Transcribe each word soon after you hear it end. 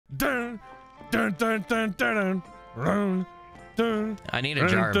I need a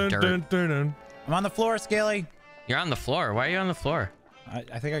jar of dirt. I'm on the floor, Scaly. You're on the floor. Why are you on the floor?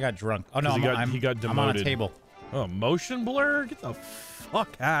 I think I got drunk. Oh no, he got demoted. I'm on a table. Oh, motion blur? Get the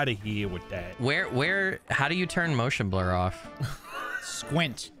fuck out of here with that. Where? How do you turn motion blur off?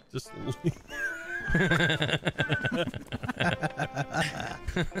 Squint. Just.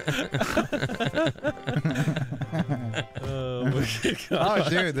 Oh my God. Oh,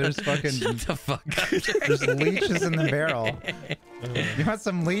 dude, there's fucking. Shut the fuck up. There's leeches in the barrel. You want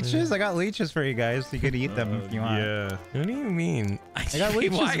some leeches? I got leeches for you guys. You could eat them if you want. Yeah. What do you mean? I got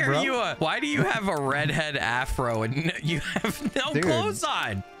leeches, Why do you have a redhead afro and you have no Dude. clothes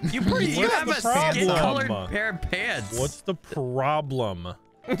on? You have a skin-colored pair of pants. What's the problem?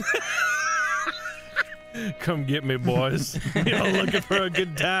 Come get me, boys. You're looking for a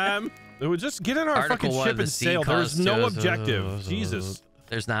good time. Just get in our fucking ship and sail. There's no objective. Jesus.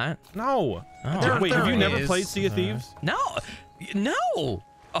 There's not? No. Oh. Wait, have you never played Sea of Thieves? No. No.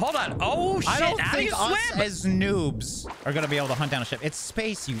 Hold on. Oh, shit. I don't How do think you us swim? as noobs are going to be able to hunt down a ship. It's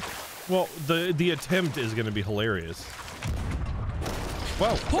space, you... Well, the attempt is going to be hilarious.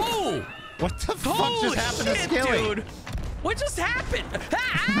 Whoa. Who? What the fuck just happened to Skilly? Dude. What just happened?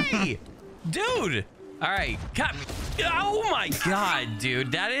 Hey! Dude. All right. God. Oh, my God,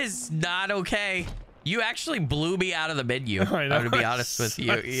 dude. That is not okay. You actually blew me out of the menu. I know. I'm going to be honest with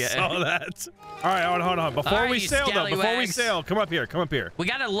you. I saw that. All right, hold on. Before we sail, come up here. Come up here. We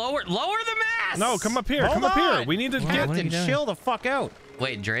got to lower the mast. No, come up here. Hold come up on. here. We need to Captain, chill the fuck out.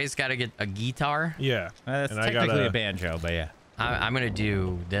 Wait, Dre's got to get a guitar? Yeah. That's technically a banjo, but yeah. I'm going to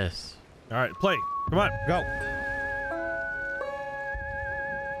do this. All right, play. Come on. Go.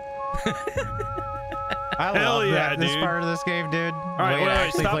 I love this part of this game, dude. All right,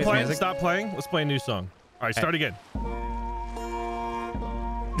 wait. Stop playing. Music. Stop playing. Let's play a new song. All right, start again.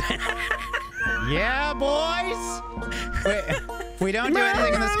 Yeah, boys. Wait, if we don't do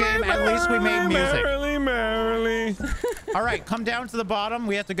anything in this game, at least we made music. Merrily. All right, come down to the bottom.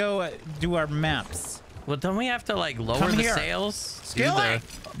 We have to go do our maps. Well, don't we have to like lower the sails? Skilly!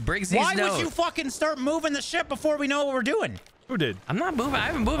 Why would you fucking start moving the ship before we know what we're doing? Who did? I'm not moving. I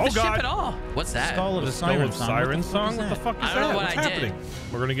haven't moved the ship at all. What's that? Skull of the Siren song. What the fuck is that? I don't know what What's I happening? did.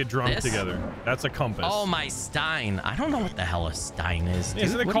 We're gonna get drunk together. That's a compass. Oh, my Stein. I don't know what the hell a Stein is.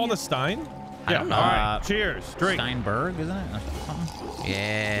 Isn't it called a Stein? I don't know. All right. Cheers. Drink. Steinberg, isn't it?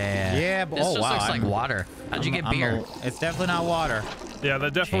 Yeah. Yeah, but this just looks like water. How'd you get beer? It's definitely not water. Yeah,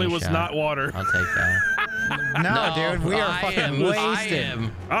 that definitely was not water. I'll take that. No, dude, we are fucking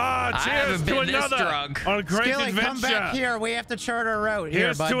wasted. Cheers to another on a great Skilly, adventure. come back here. We have to chart our route.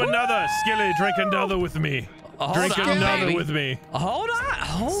 Here's to another. Skilly, drink another with me. Drink another with me. Hold on.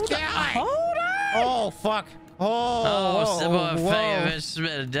 Hold on. Oh, fuck. Are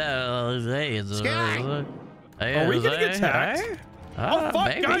we gonna get attacked? Oh, fuck,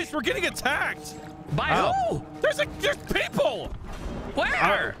 maybe. guys, we're getting attacked. By who? There's people.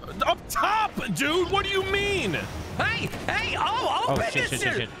 Where? Up top, dude. What do you mean? Hey, open this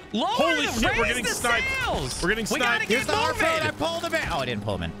shit. Lower Holy the, shit, we're raise getting the sniped. sails. We're getting We gotta sniped. get moving. I pulled him in. Oh, I didn't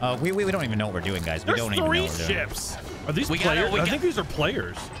pull him in. We don't even know what we're doing, guys. We There's don't even know what we're three doing. ships. Are these players? I think these are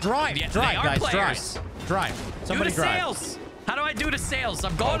players. Drive, Yeah, drive, they are guys, players. drive. Somebody do the drive. sails. How do I do the sails?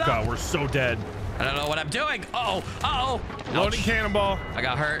 I'm going Oh god, we're so dead. I don't know what I'm doing. Uh-oh. Loading cannonball. I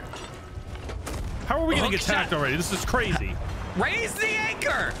got hurt. How are we gonna get attacked already? This is crazy. Raise the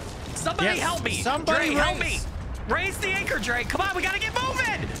anchor. Somebody help me. Somebody Dre, help me. Raise the anchor, Dre. Come on, we gotta get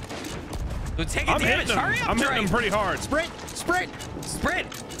moving. We're taking damage. Hurry up, I'm Dre. hitting them pretty hard. Sprint.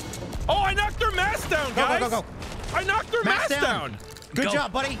 Oh, I knocked their mast down, guys. Go. I knocked their mast down. Good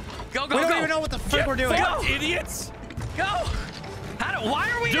job, buddy. Go. We don't even know what the frick we're doing. Idiots. Go.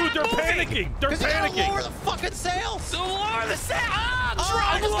 Why are we Dude, they're panicking. They're panicking. They lower the fucking sails. So lower the sails.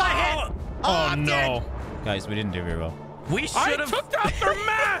 I just got hit. Oh, no. Guys, we didn't do very well. We should have. I took out their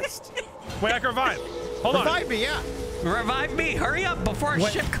mast. Wait, I can revive. Hold on. Revive me, yeah. Revive me. Hurry up before our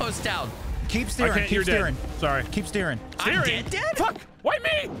ship goes down. Keep steering. Keep steering. Sorry. Keep steering. I'm dead. Fuck. Why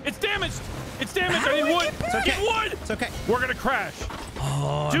me? It's damaged. It's damaged. I need wood. It's okay. Wood. It's okay. We're going to crash.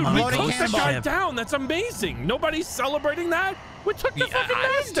 Oh, dude, we loading took that guy cannonball. down. That's amazing. Nobody's celebrating that. We took the fucking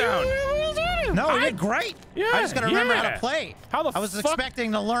mast down. No, we did great. Yeah, I just got to remember how to play. How the I was fuck?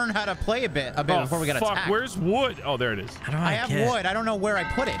 expecting to learn how to play a bit before we got attacked. Where's wood? Oh, there it is. I have wood. I don't know where I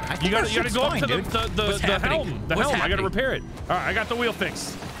put it. I think You gotta go up to the helm. The helm. I gotta repair it. All right, I got the wheel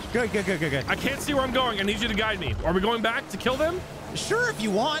fixed. Good. I can't see where I'm going. I need you to guide me. Are we going back to kill them? Sure, if you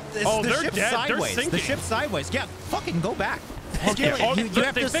want. They're ship's dead. sideways. They're sinking. The ship's sideways. Yeah, fucking go back. Okay. You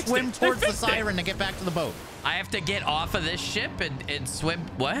have to swim towards the siren to get back to the boat. I have to get off of this ship and swim.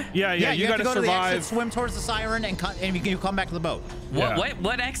 What? Yeah, you gotta go to the survive. exit, swim towards the siren, and you come back to the boat.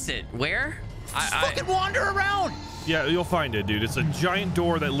 What exit? Where? Just fucking wander around. Yeah, you'll find it, dude. It's a giant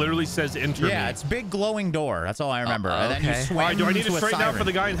door that literally says enter me. Yeah, it's big glowing door. That's all I remember. And then you swim. All right, do I need to to straighten out for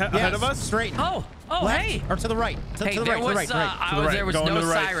the guy ahead of us? Straighten. Oh, Left, hey. or to the right. To the right. There was no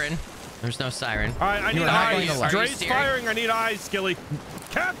siren. There's no siren. All right, I need eyes. Dre's firing. I need eyes, Skilly.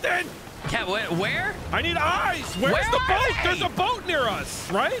 Captain! Where? I need eyes. Where's the boat? There's a boat near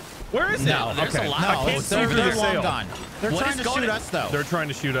us, right? Where is it? No, there's a lot. No, I can't see through the sail. Gone. They're trying to shoot us, though. They're trying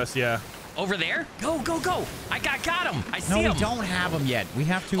to shoot us, yeah. Over there? Go. I got him. I see him. No, we don't have him yet. We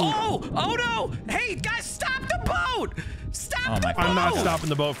have to. Oh no. Hey, guys, stop the boat. Stop the boat. I'm not stopping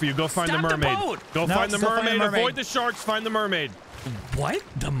the boat for you. Go find the mermaid. Go find the mermaid. Avoid the sharks. Find the mermaid. What?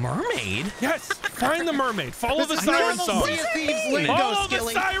 The mermaid? Yes. Find the mermaid. Follow the siren song. Sea of Thieves lingo, Follow the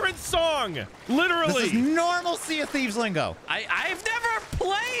Skilly. siren song. Literally. This is normal Sea of Thieves lingo. I've never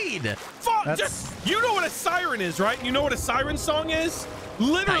played. You know what a siren is, right? You know what a siren song is?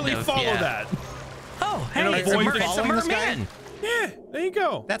 Literally follow that. Oh, hey, it's a merman. Yeah, there you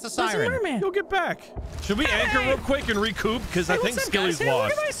go. That's a siren. Go get back. Should we anchor real quick and recoup? Because I think Skilly's lost.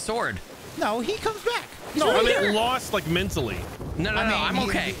 Look at my sword. No, he comes back. No, I mean lost like mentally. No, I'm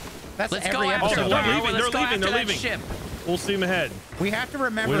okay. That's Let's every go after episode. They're leaving. Ship. We'll see him ahead. We have to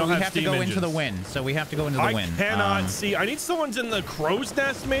remember we have to go into the wind. So we have to go into the wind. I cannot see. I need someone's in the crow's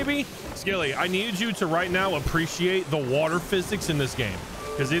nest, maybe. Skilly, I need you to right now appreciate the water physics in this game.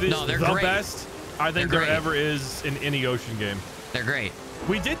 Because it is the best I think there ever is in any ocean game. They're great.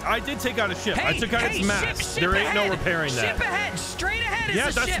 I did take out a ship. I took out its mast. There ain't no repairing that. Ship ahead. Straight ahead is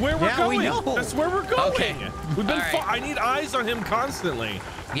the ship. That's where we're going. We know. That's where we're going. Okay. We've been I need eyes on him constantly.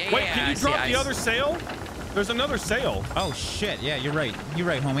 Wait, can you drop the other sail? There's another sail. Oh, shit. Yeah, you're right. You're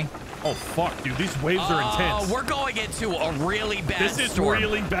right, homie. Oh, fuck, dude. These waves are intense. We're going into a really bad storm. This is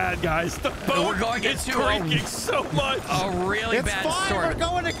really bad, guys. The boat is creaking so much. A really bad storm. We're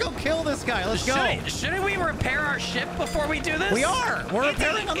going to go kill this guy. Let's go. Shouldn't we repair our ship before we do this? We are. We're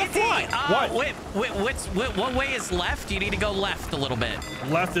repairing on the fly. What way is left? You need to go left a little bit.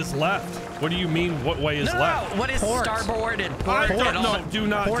 Left is left. What do you mean, what way is left? No. What is starboard and port? No, do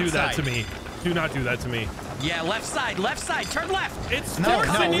not do that to me. Do not do that to me. Yeah, left side, turn left. It's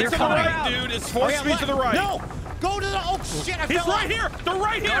forcing me to the right, dude. It's forcing me to the right. No, go to the, oh shit, I fell off. He's right here. They're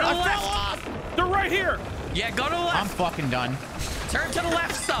right here. I fell off. They're right here. Yeah, go to the left. I'm fucking done. Turn to the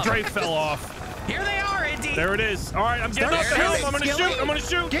left some. Dre fell off. Here they are, Indy. There it is. All right, I'm getting off the helm. I'm gonna shoot. I'm gonna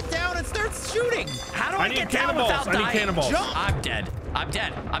shoot. Get down and start shooting. How do I get down without dying? I need cannonballs. Jump. I'm dead.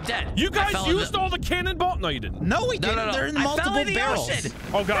 You guys used all the cannonball? No, you didn't. No, we didn't. No. They're in multiple barrels. Ocean.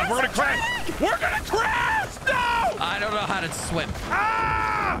 Oh god, we're gonna crash. We're gonna crash. No! I don't know how to swim.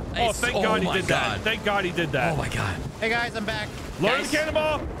 Ah! Oh, thank God he did that. Thank God he did that. Oh my God. Hey guys, I'm back. Loading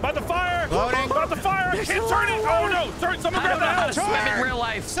cannonball. About to fire. Loading. About to fire. Can't turn it. Oh no. Turn. Someone grab the helm. Swim in real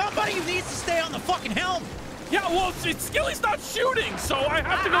life. Somebody needs to stay on the fucking helm. Yeah, well, Skilly's not shooting, so I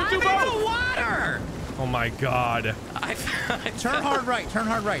have to go do both. I'm in the water. Oh my God. Turn hard right. Turn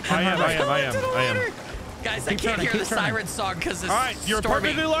hard right. I am. Guys, I can't hear the siren song because it's all right, you're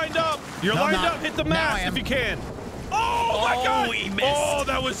perfectly lined up. You're lined up. Hit the mast if you can. Oh my God. We missed. Oh,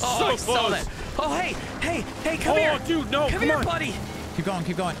 that was so close. Oh, hey, come here. Oh, dude, no, come here, buddy. Keep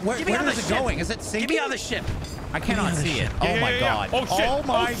going. Where is it going? Is it sinking? Get me on the ship. I cannot see it. Oh my God. Oh shit. Oh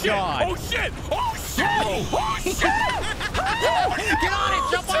my God. Oh shit. Oh shit. Oh shit. Get on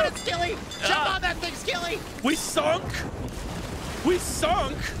it. Jump on it, Skilly. Jump on that thing, Skilly. We sunk.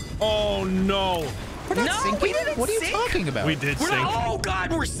 Oh no. We're not sinking. We didn't what are you sink. talking about? We did sink. Oh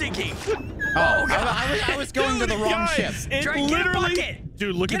God, we're sinking. Oh, I was going to the wrong ship. It Drake, literally, get a bucket.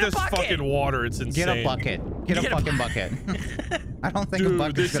 Dude, look at this fucking water. It's insane. Get a bucket. Get a fucking bucket. I don't think a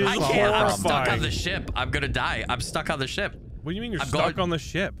bucket's gonna solve I'm our stuck problem. on the ship. I'm gonna die. I'm stuck on the ship. What do you mean you're stuck on the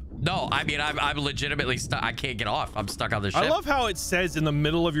ship? No, I mean I'm legitimately stuck. I can't get off. I'm stuck on the ship. I love how it says in the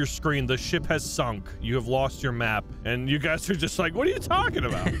middle of your screen, the ship has sunk. You have lost your map. And you guys are just like, what are you talking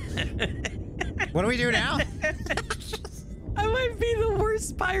about? What do we do now? I might be the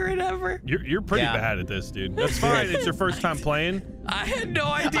worst pirate ever. You're pretty bad at this, dude. That's fine. It's your first time playing. I had no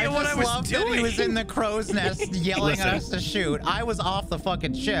idea what I was doing. That he was in the crow's nest yelling at us to shoot. I was off the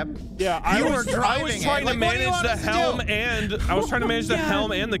fucking ship. Yeah, I was trying to manage the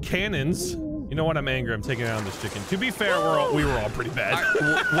helm and the cannons. You know what? I'm angry. I'm taking it out on this chicken. To be fair, we were all pretty bad.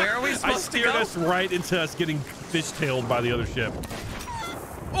 Where are we supposed to go? I steered us right into us getting fishtailed by the other ship.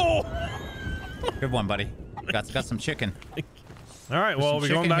 Oh! Good one, buddy. Got some chicken. All right, well, we're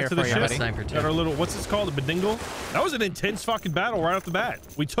going back to the ship. Got our little, what's this called? A bedingle? That was an intense fucking battle right off the bat.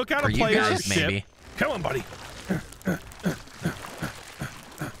 We took out a player's ship. Come on, buddy.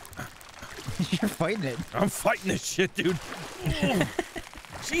 You're fighting it. I'm fighting this shit, dude.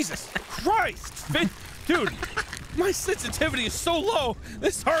 Jesus Christ. Dude, my sensitivity is so low.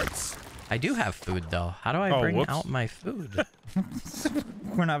 This hurts. I do have food, though. How do I bring out my food?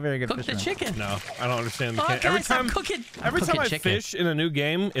 We're not very good Cook the chicken. No, I don't understand the mechanic. Every time I chicken. fish in a new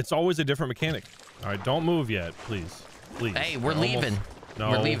game, it's always a different mechanic. All right, don't move yet, please. Please. Hey, we're leaving. No.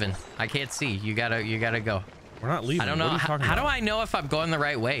 We're leaving. I can't see. You gotta go. We're not leaving. I don't know. How do I know if I'm going the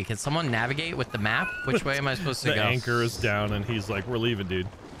right way? Can someone navigate with the map? Which way am I supposed to go? The anchor is down, and he's like, "We're leaving, dude.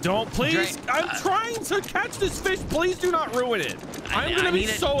 Don't, please. I'm trying to catch this fish. Please do not ruin it. I'm gonna be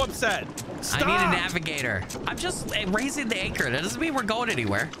so upset. Stop. I need a navigator. I'm just raising the anchor. That doesn't mean we're going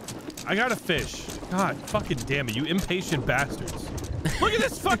anywhere. I got a fish. God fucking damn it, you impatient bastards. Look at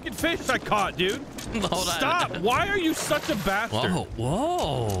this fucking fish I caught, dude. Hold on. Stop. Why are you such a bastard?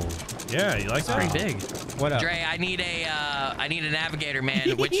 Whoa. Yeah, you like that? Pretty big. What up? Dre, I need a navigator,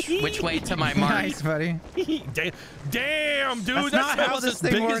 man. Which way to my mark? Nice, buddy. Damn, dude. That's not how this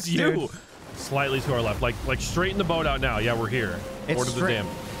thing works, dude. Slightly to our left. Like straighten the boat out now. Yeah, we're here. It's to the dam.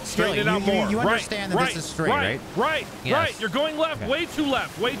 Straighten it out more. You understand that this is straight, right? Right. Yes. You're going left. Okay. Way too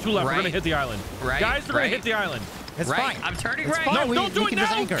left. We're gonna hit the island. Guys, we're gonna hit the island. It's fine. I'm turning it's right. Fine. No, don't do it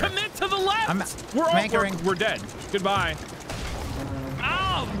now. Commit to the left. We're anchoring. We're dead. Goodbye.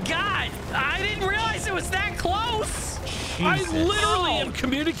 Oh God! I didn't realize it was that close. Jesus. I literally am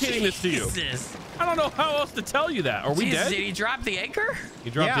communicating this to you. I don't know how else to tell you that. Are we dead? Did he drop the anchor? He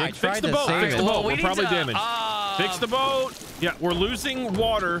dropped the anchor. Fix the boat. Fix the boat. We're probably damaged. Fix the boat. Yeah, we're losing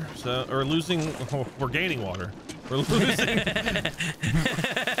water. We're gaining water. We're losing.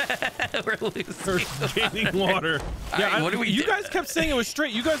 We're gaining water. Yeah, right, you guys kept saying it was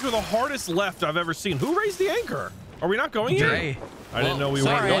straight. You guys were the hardest left I've ever seen. Who raised the anchor? Are we not going here? I didn't know we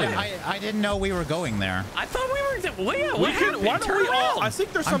weren't going there. I didn't know we were going there. I thought we were. Why don't we all? I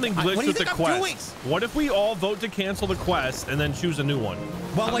think there's something glitched with the quest. What if we all vote to cancel the quest and then choose a new one?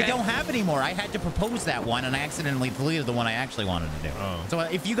 Well, I don't have any more. I had to propose that one, and I accidentally deleted the one I actually wanted to do. Oh. So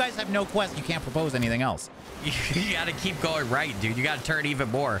if you guys have no quest, you can't propose anything else. You gotta keep going right, dude. You gotta turn even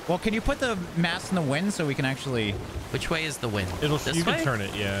more. Well, can you put the mast in the wind so we can actually... Which way is the wind? You can turn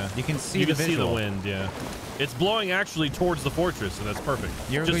it, yeah. You can see the wind, yeah. It's blowing actually towards the fortress, and that's perfect.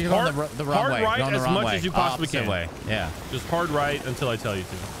 You're going the wrong way. Hard right as much as you possibly can. Way. Yeah. Just hard right until I tell you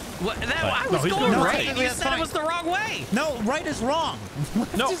to. What? I was going right. You said it was the wrong way. No, right is wrong.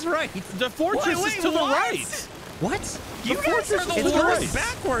 Left is right. The fortress is to the right. What? You guys are the worst. It's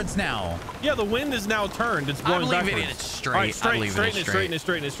backwards now. Yeah, the wind is now turned. It's blowing backwards. I'm leaving it straight. All right, straighten it.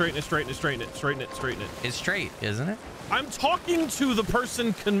 It's straight, isn't it? I'm talking to the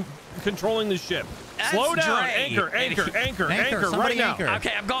person controlling the ship. That's Slow down. Dre. Anchor right now. Anchor.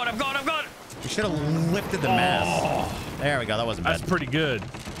 Okay, I'm going. You should have lifted the mast. There we go. That wasn't bad. That's pretty good.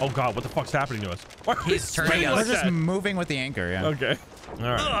 Oh God, what the fuck's happening to us? He's turning us. We're just moving with the anchor. Yeah. Okay. All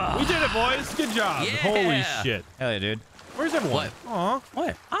right. We did it, boys. Good job. Yeah. Holy shit. Hell yeah, dude. Where's everyone? What? Aw.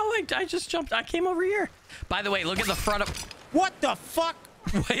 What? Oh, wait, I just jumped. I came over here. By the way, look at the front of... What the fuck?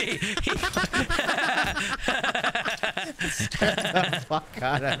 Wait. the fuck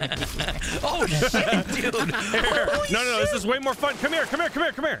out of me. Oh, shit, dude. No, this is way more fun. Come here.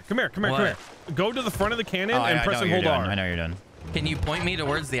 Go to the front of the cannon and press and hold R. I know you're done. Can you point me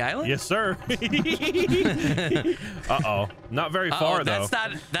towards the island? Yes, sir. Uh-oh. Not very far, though.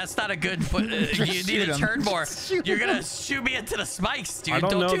 That's not a good... you need to turn more. You're going to shoot me into the spikes, dude. I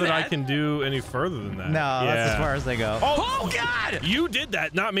don't know that I can do any further than that. No, that's as far as they go. Oh, God! You did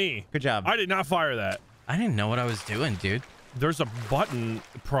that, not me. Good job. I did not fire that. I didn't know what I was doing, dude. There's a button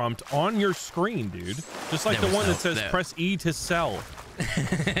prompt on your screen, dude. Just like the one that says press E to sell.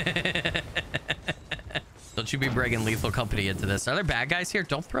 Don't you be bringing Lethal Company into this. Are there bad guys here?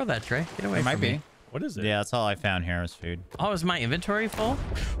 Don't throw that, Trey. Get away from me. Might be. What is it? Yeah, that's all I found here was food. Oh, is my inventory full?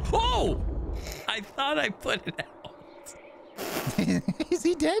 Whoa! I thought I put it out. Is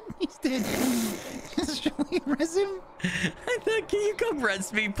he dead? He's dead. Shall we res him? I thought, can you come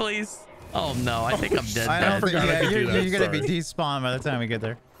res me, please? Oh, no. I think I'm dead. I don't think you're going to be despawned by the time we get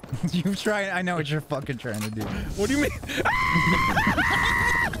there. You try. I know what you're fucking trying to do. What do you mean?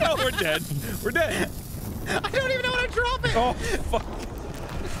 No, we're dead. We're dead. I don't even know what I'm dropping. Oh, fuck.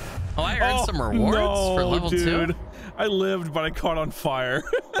 Oh, I earned some rewards for level 2. I lived, but I caught on fire.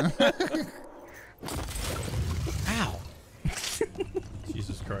 Ow.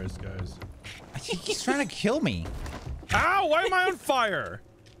 Jesus Christ, guys. He's trying to kill me. Ow, why am I on fire?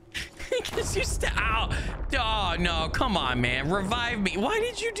 Because you ow. Oh, no, come on, man. Revive me. Why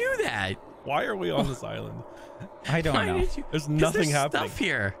did you do that? Why are we on this island? I don't know. There's nothing happening. Stuff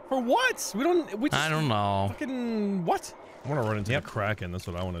here. For what? I don't know. Fucking what? I want to run into the Kraken. That's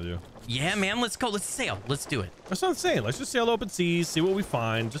what I want to do. Yeah, man. Let's go. Let's sail. Let's do it. That's what I'm saying. Let's just sail open seas, see what we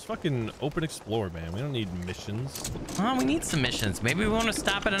find. Just fucking open explore, man. We don't need missions. Oh, we need some missions. Maybe we want to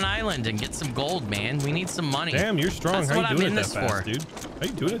stop at an island and get some gold, man. We need some money. Damn, you're strong. That's How what you I'm doing in it this that fast, for. dude? How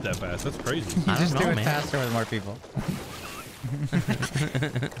you doing it that fast? That's crazy. You just do it man. faster with more people.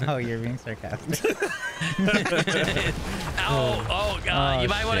 Oh, you're being sarcastic. God. You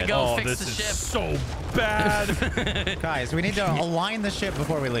might want to go fix this the is ship. so bad. Guys, we need to align the ship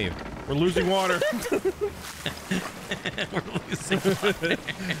before we leave. We're losing water. We're losing water.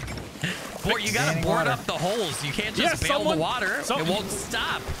 Boy, you gotta board up the holes. You can't just bail the water. It won't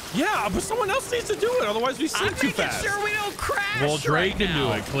stop. Yeah, but someone else needs to do it. Otherwise, we sink too fast. I'm making sure we don't crash. Well, Drake can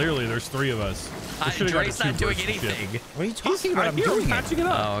now. do it. Clearly, there's 3 of us. Drake's not doing anything. What are you talking about? I'm doing patching it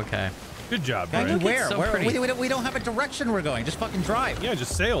up. Oh, okay. Good job, Drake. We don't have a direction we're going. Just fucking drive. Yeah,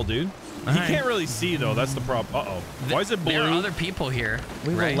 just sail, dude. You can't really see, though. That's the problem. Uh-oh. Why is it blue? There are other people here.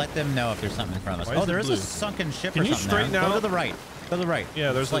 We will let them know if there's something in front of us. Oh, there is a sunken ship or something. Can you straighten out? Go to the right. Go to the right.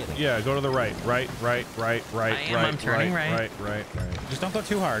 Yeah, there's slightly. go to the right. Right. I'm turning right. Just don't go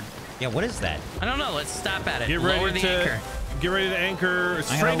too hard. Yeah, what is that? I don't know. Let's stop at it. Get ready Lower the anchor. Get ready to anchor.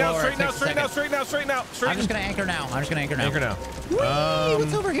 Straighten out. I'm just gonna anchor now. Anchor now. Whee!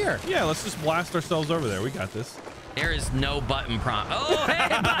 What's over here? Yeah, let's just blast ourselves over there. We got this. There is no button prompt. Oh, hey,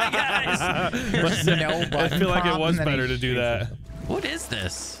 bye, guys. No button I feel like it was prompt, and then better he to do that. What is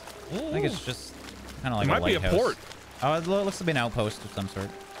this? I think it's just kind of like It might be a lighthouse. port. Oh, it looks to be an outpost of some sort.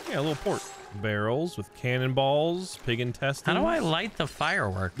 Yeah, a little port. Barrels with cannonballs, pig intestines. How do I light the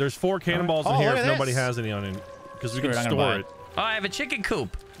firework? There's 4 cannonballs in here if nobody has any on it. Because we can store it. Oh, I have a chicken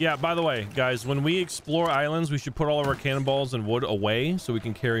coop. Yeah, by the way, guys, when we explore islands, we should put all of our cannonballs and wood away so we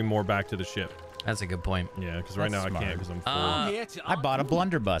can carry more back to the ship. That's a good point. Yeah, because right now I can't because I'm full. I bought a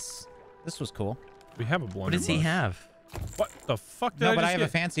blunderbuss. This was cool. We have a blunderbuss. What does he have? What the fuck did No, I but just I have get?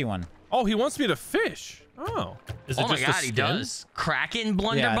 a fancy one. Oh, he wants me to fish. Oh. Is it Oh my just god, a he skin? does. Kraken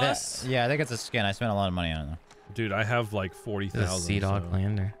blunderbuss? Yeah, I think it's a skin. I spent a lot of money on it. Dude, I have like 40,000. Sea Dog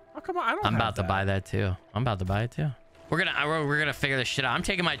Lander. Oh, come on. I don't I'm have about to buy that too. I'm about to buy it too. We're gonna figure this shit out. I'm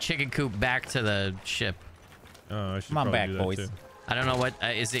taking my chicken coop back to the ship. Oh, I should Come on probably back, do that boys. too. I don't know what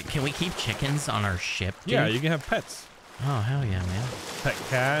is it. Can we keep chickens on our ship? Dude? Yeah, you can have pets. Oh hell yeah, man. Pet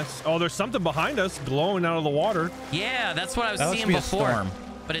cats. Oh, there's something behind us glowing out of the water. Yeah, that's what I was That seeing must be a before. storm.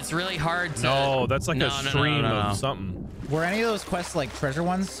 But it's really hard to. No, that's like a stream of something. Were any of those quests like treasure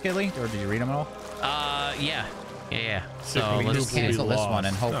ones, Skilly? Or did you read them all? Yeah. So we can let's just cancel this one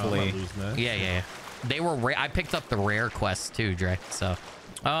and No, I'm not hopefully. losing that. Yeah. They were I picked up the rare quests too, Dre. So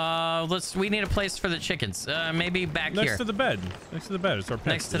we need a place for the chickens. Maybe back Next here. to the bed. Next to the bed. It's our pets.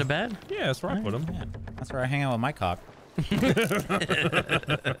 Next to the bed? Yeah, that's where I put them. Yeah. That's where I hang out with my cock.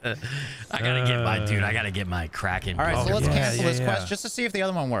 I gotta get my Kraken. All right, so let's cancel this yeah. quest just to see if the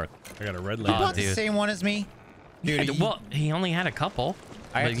other one worked. I got a red You light. bought the dude. same one as me? Dude, Well, he only had a couple.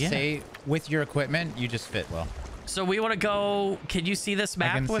 I have but to yeah. say, with your equipment, you just fit well. So we want to go. Can you see this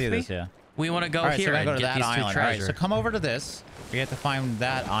map I can with see me? this, yeah. We want to go All right, here so we and gotta go to get that these two island. All right, treasure. so come over to this. We have to find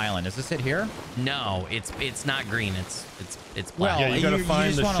that island. Is this it here? No, it's not green. It's black. Well, Yeah, you gotta you find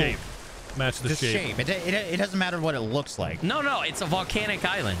just the wanna- shape. Match the The shape. shape. It doesn't matter what it looks like. No, it's a volcanic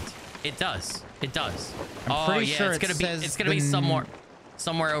island. It does. I'm pretty sure it's gonna be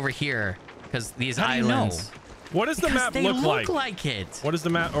somewhere over here because these How do you know? islands. What does the map They look like? it. What does the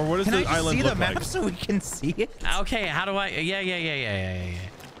map, or what does Can I the just island see look the map like? so we can see it? Okay, how do I? Yeah. Yeah,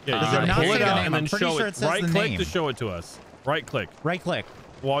 Does you it gotta not pull say it the out name? and then I'm pretty show sure it. it says Right the click name. to show it to us. Right click. Right click.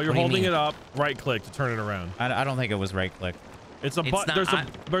 While you're What do you holding mean? it up, right click to turn it around. I don't think it was right click. It's a It's button.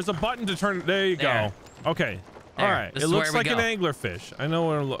 not- There's a button to turn. There you There. go. Okay. There. All right. This It is looks where we like an go. anglerfish. I know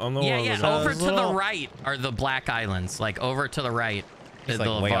where. I know Yeah. where Over those to are. the right are the black islands. Like over to the right. It's the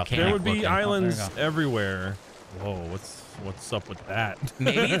like way up volcanic There would be looking. islands there you go. everywhere. Whoa, what's up with that?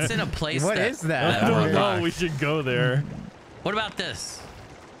 Maybe it's in a place. What that, is that? I we're don't know. locked. We should go there. What about this?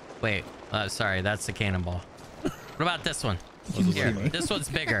 Wait. Sorry, that's the cannonball. What about this one? Here, this one's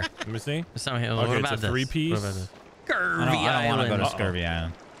bigger. Let me see. What Okay, about it's a this? three-piece. What about this? Scurvy I don't want to Island. go to Scurvy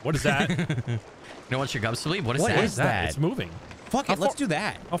Island. What is that? You know what's your gum sleep? What is What that? is that? It's moving. Fuck How it, let's far- do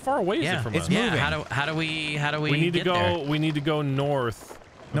that. How far away is Yeah, it from it's us? moving. yeah. How do we We need to get go. there? We need to go north.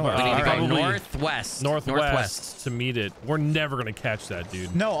 North. We need to go Probably northwest. northwest to meet it. We're never gonna catch that,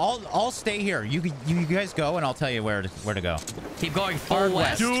 dude. No, I'll stay here. You guys go, and I'll tell you where to go. Keep going full Hard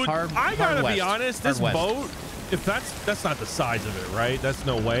west. west. Dude, Hard- I gotta hard be west. honest. This Hard west. boat, if that's not the size of it, right? That's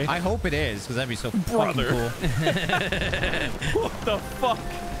no way. I hope it is, because that'd be so Brother. fucking cool. What the fuck?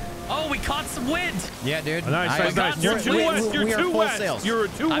 Oh, we caught some wind. Yeah, dude. Nice. You're too west. You're too west. You're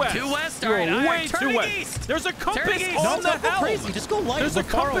too west. I'm too west. You're way too west. East. There's a compass on Don't the go helm. crazy. Just go light. There's a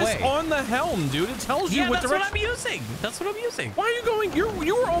compass on the helm, dude. It tells you what direction. That's what I'm using. That's what I'm using. Why are you going?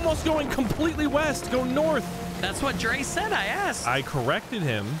 You were almost going completely west. Go north. That's what Dre said. I asked. I corrected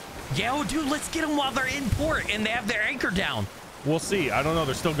him. Yo, dude, let's get them while they're in port and they have their anchor down. We'll see. I don't know.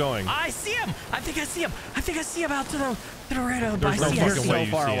 They're still going. I see him. I think I see him out to the right of. There's no fucking way.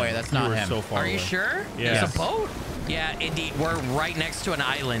 So far away. That's not him. So far Are you sure? Yeah. There's a boat? Yeah, indeed. We're right next to an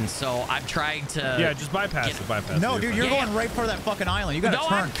island, so I'm trying to. Yeah, just bypass it. No, dude, you're going right for that fucking island. You gotta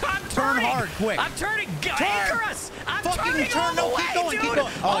turn. I'm turn hard, quick. I'm turning. Anchor us. I'm fucking turning all the way, keep going, dude. keep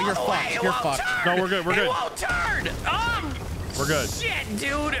going. Oh, you're fucked. You're fucked. No, we're good. We're good. It won't turn. We're good. Shit,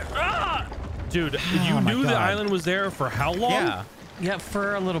 dude. Dude, you knew the island was there for how long? Yeah,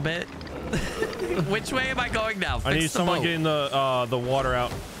 for a little bit. Which way am I going now? I need someone getting the water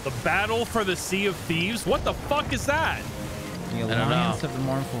out. The battle for the Sea of Thieves? What the fuck is that? The Alliance of the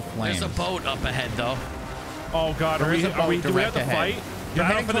Mournful Flames. There's a boat up ahead, though. Oh, God. Do we have to fight? You're battle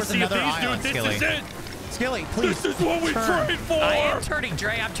heading for the Sea of Thieves, island, dude. Skilly. This is it. Skilly, please. This is what we trained for. I am turning,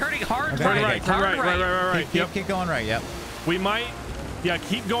 Dre. I'm turning hard right. Turn right. Keep going right, yep. We might. Yeah,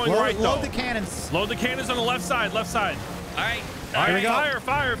 keep going right, though. Load the cannons. Load the cannons on the left side. Left side. All right. Here we go.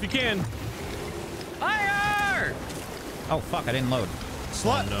 Fire if you can. Fire! Oh, fuck. I didn't load.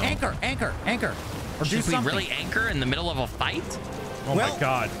 Slut. No. Anchor. Or Should do we really anchor in the middle of a fight? Oh, my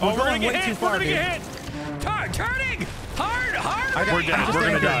God. Oh, we're going to get hit. We're going to get hit. Turning. Hard right. We're dead. We're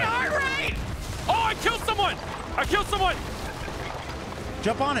going to die. Hard right. Oh, I killed someone.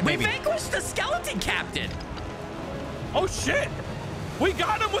 Jump on it, maybe. We vanquished the skeleton captain. Oh, shit. We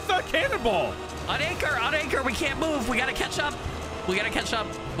got him with a cannonball. On anchor. We can't move. We got to catch up. We got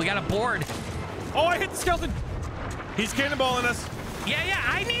to board. Oh, I hit the skeleton. He's cannonballing us. Yeah.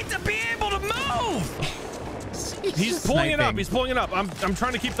 I need to be able to move. He's pulling it up. I'm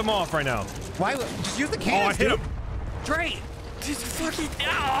trying to keep them off right now. Why? Just use the cannons, I hit him. Dre, just fucking.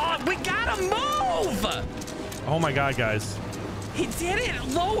 Oh, we got to move. Oh, my God, guys. He did it.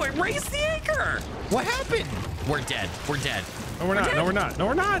 Lower. Raise the anchor. What happened? We're dead. No,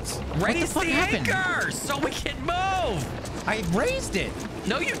 we're not. Raise the anchor so we can move. I raised it.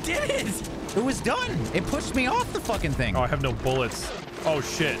 No, you didn't. It was done. It pushed me off the fucking thing. Oh, I have no bullets. Oh,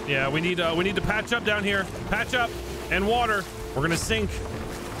 shit. Yeah, we need to patch up down here. Patch up and water. We're gonna sink.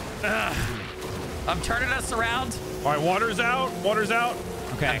 I'm turning us around. All right, water's out.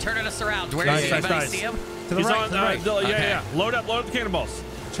 Okay. I'm turning us around. Where is he? Anybody see him? To the right. Yeah. Load up the cannonballs.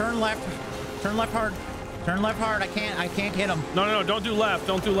 Turn left hard. I can't hit him. No. Don't do left.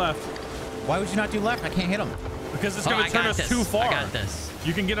 Why would you not do left? I can't hit him. Because it's gonna turn us too far. I got this.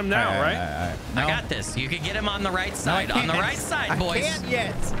 You can get him now, right? No. I got this. You can get him on the right side. No, on the right side, boys. I can't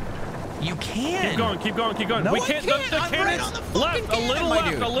yet. You can. Keep going. No, we can't. I can't. The I'm cannons right on the fucking left.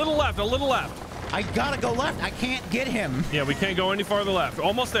 cannon, A little left. I gotta go left. I can't get him. Yeah, we can't go any farther left.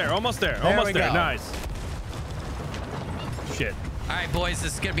 Almost there. There we go. Nice. Shit. All right, boys,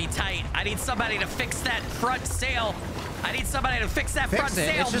 this is gonna be tight. I need somebody to fix that front sail. Fix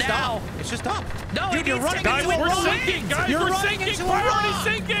it. Now. It's just up. No, dude, you're running. Guys, into we're a sinking. You're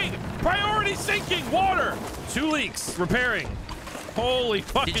sinking. Priority sinking. Water. 2 leaks. Repairing. Holy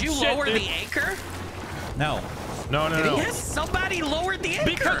fucking shit. Did you lower the anchor? No. Yes, somebody lowered the anchor.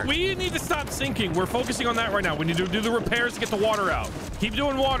 Because we need to stop sinking. We're focusing on that right now. We need to do the repairs to get the water out. Keep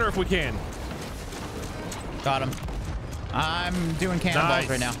doing water if we can. Got him. I'm doing cannonballs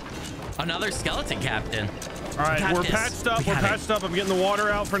right now. Another skeleton captain. All right, we're patched up. I'm getting the water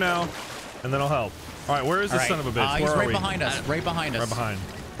out for now, and then I'll help. All right, where is this son of a bitch? He's right behind us. Right behind us.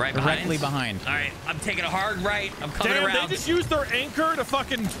 Directly behind. All right, I'm taking a hard right. I'm coming around. They just used their anchor to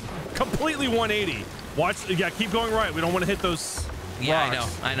fucking completely 180. Watch. Yeah, keep going right. We don't want to hit those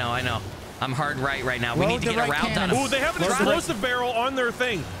rocks. I know. I'm hard right now. We need to get around them. Ooh, they have an explosive barrel on their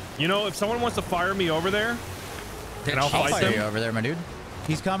thing. You know, if someone wants to fire me over there, then I'll fight them. You over there, my dude.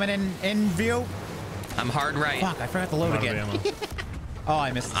 He's coming in view. I'm hard right. Fuck, I forgot to load again. Oh,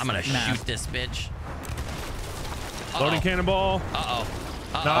 I missed. I'm gonna shoot this bitch. Loading cannonball.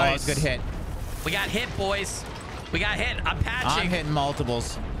 Nice. Good hit. We got hit, boys. We got hit. I'm patching. I'm hitting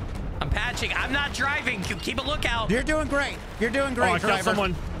multiples. I'm patching. I'm not driving. Keep a lookout. You're doing great. Oh, I killed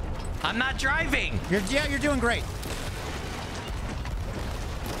someone. I'm not driving. You're doing great.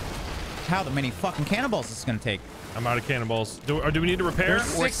 How many fucking cannonballs is this gonna take? I'm out of cannonballs. Do we need to repair?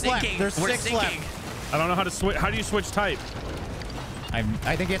 There's 6 left. There's 6 left. I don't know how to switch. How do you switch type? I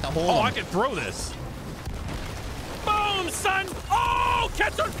think you have to hold. Oh, I can throw this. Boom, son! Oh,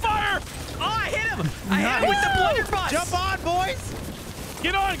 catch on fire! Oh, I hit him! I hit him with the blunderbuss! Jump on, boys!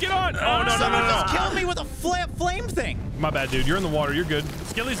 Get on, get on. Oh, no. Someone just killed me with a flame thing. My bad, dude. You're in the water. You're good.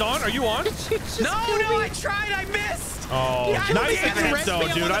 Skilly's on. Are you on? No, I tried. I missed. Oh, Yeah, nice attempt, though,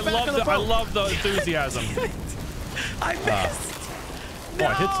 dude. I love the enthusiasm. I missed. No,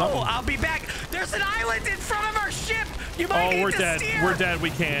 I hit something. I'll be back. There's an island in front of our ship. You might need we're to dead. steer. We're dead. We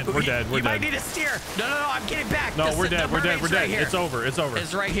can't. We're dead. We're You dead. might need to steer. No, I'm getting back. No, we're dead. We're dead. We're dead. Right here. It's over. It's over.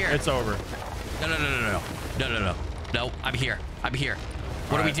 It's right here. It's over. No, I'm here.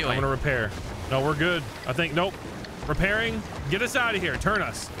 What are we doing? I'm gonna repair. No, we're good. I think. Nope. Repairing. Get us out of here. Turn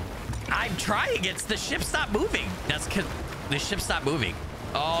us. I'm trying. It's the ship stopped moving. That's because the ship stopped moving.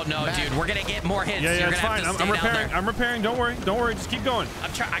 Oh no, dude, we're gonna get more hits. Yeah, You're it's fine. I'm repairing. I'm repairing. Don't worry. Just keep going.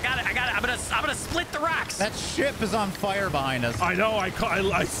 I'm trying. I got it. I'm gonna split the rocks. That ship is on fire behind us. I know. I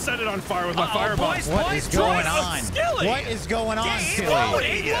set it on fire with my firebomb. What is going on? Skilly. What is going on,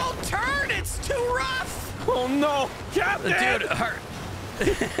 Skilly? It won't turn. It's too rough. Oh no, Captain! Dude, hurt.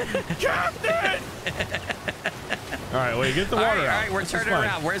 Captain! All right, wait, get the water out. All right, we're turning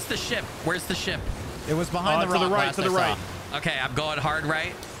around. Where's the ship? It was behind the rock. To the right. Okay, I'm going hard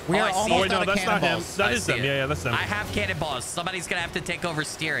right. We are almost no, that's not him. That is them. Yeah, that's them. I have cannonballs. Somebody's gonna have to take over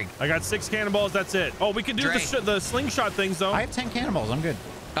steering. I got 6 cannonballs. That's it. Oh, we can do the slingshot things though. I have 10 cannonballs. I'm good.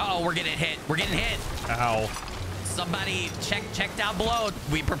 Uh-oh, we're getting hit. Ow. Somebody check down below.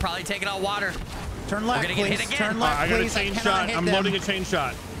 We were probably taking out water. Turn left, We're gonna please. get hit again. Turn left, I got please. a chain shot. I'm loading a chain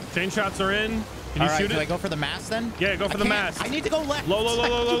shot. Chain shots are in. Can you shoot it? Do I go for the mast then? Yeah, go for the mast. I need to go left.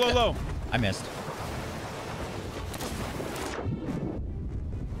 Low. I missed.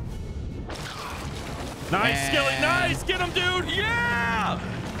 Nice, Skilly. Nice. Get him, dude. Yeah.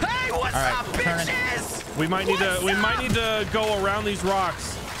 Hey, what's up, bitches? We might need to go around these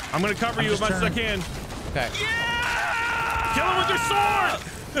rocks. I'm gonna cover you as much as I can. Okay. Yeah. Kill him with your sword.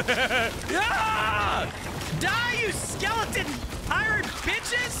 Yeah. Die, you skeleton iron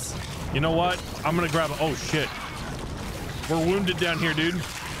bitches. You know what? I'm gonna grab. Oh shit. We're wounded down here, dude.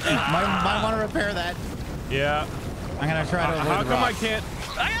 Might want to repair that. Yeah. I'm gonna try to avoid How the come rocks. I can't?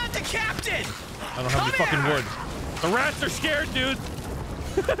 I got the captain. I don't have any fucking wood. The rats are scared, dude.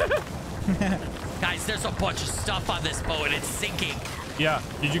 Guys, there's a bunch of stuff on this boat and it's sinking. Yeah.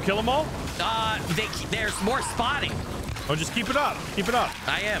 Did you kill them all? There's more spotting. Oh, just keep it up. Keep it up.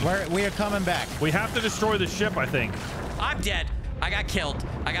 I am. We are coming back. We have to destroy the ship, I think. I'm dead. I got killed.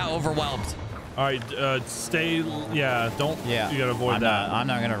 I got overwhelmed. All right, stay. Yeah, don't. Yeah. You gotta avoid that. I'm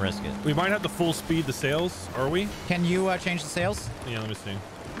not gonna risk it. We might have to full speed the sails. Are we? Can you change the sails? Yeah, let me see.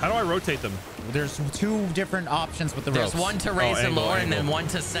 How do I rotate them? There's 2 different options with the ropes. There's one to raise and angle, lower, angle. and then one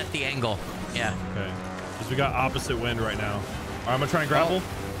to set the angle. Yeah. Okay. Because we got opposite wind right now. All right, I'm gonna try and grapple. Well,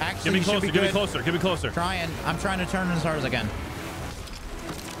 actually, get me closer. Get me closer. Get me closer. I'm trying to turn as hard as I can.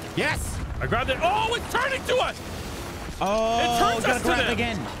 Yes. I grabbed it. Oh, it's turning to us. Oh, it turns us to grab them.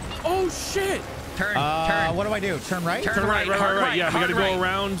 again. Oh shit. Turn. What do I do? Turn right? Turn Turn right. Yeah, we gotta right. go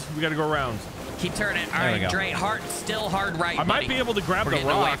around. We gotta go around. Keep turning. All There we right, go. Dre, still hard right. I might be able to grab We're the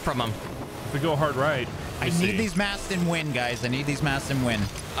getting away rock from them. if we go hard right. I need these masts in wind, guys. I need these masts in wind.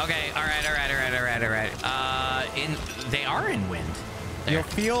 Okay. All right. They are in wind. There. You'll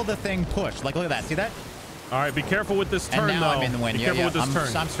feel the thing push. Like, look at that. See that? All right, be careful with this turn, And now though. I'm in the wind. Be Yeah, careful yeah. with this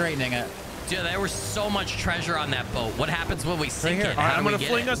turn. I'm straightening it. Dude, there was so much treasure on that boat. What happens when we sink here. it? All right, How I'm do we gonna get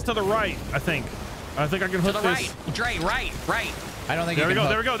fling it? us to the right. I think I can hook To the this. right. Dre, right. I don't think There you we can go.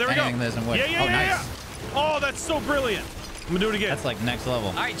 hook There we go. anything that isn't wood. Yeah. Oh, nice. Oh, that's so brilliant. I'm gonna do it again. That's like next level.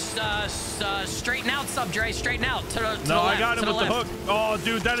 All right, straighten out some, Dre. Straighten out. To the No, left, I got him to with the hook. Oh,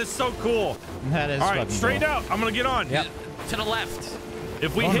 dude, that is so cool. That is All right, fucking straight cool. out. I'm gonna get on. Yep. To the left.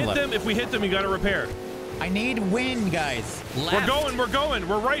 If we Going hit left. them, you gotta repair. I need wind, guys. Left. We're going.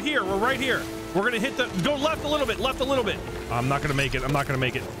 We're right here. We're gonna hit go left a little bit. I'm not gonna make it.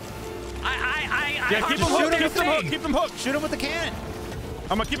 Yeah, Keep them hooked. Keep them hooked. Shoot him with the cannon.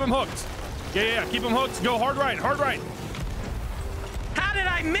 I'm gonna keep them hooked. Yeah. Keep them hooked. Go hard right. How did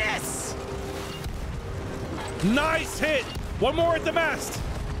I miss? Nice hit. One more at the mast.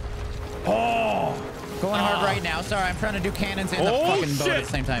 Oh. Going hard right now. Sorry, I'm trying to do cannons and the Oh, fucking boat shit. at the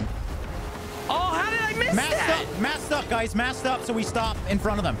same time. Oh, how did I miss that? Masked up, guys. Masked up so we stop in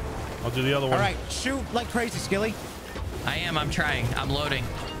front of them. I'll do the other one. All right, shoot like crazy, Skilly. I'm trying. I'm loading.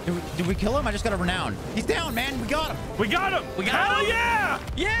 Did we kill him? I just got a renown. He's down, man. We got him. We got him. Hell yeah.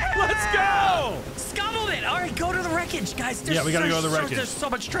 Yeah! Let's go! Scuttled it! All right, go to the wreckage, guys. Yeah, we gotta go to the wreckage. There's so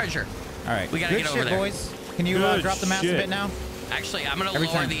much treasure. All right. We gotta Good get shit, over there. boys. Can you Good drop the mast a shit. bit now? Actually, I'm gonna Every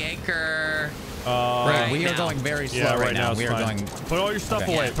lower time. the anchor. Right, we now. are going very slow Yeah, right now. it's We are fine. going. Put all your stuff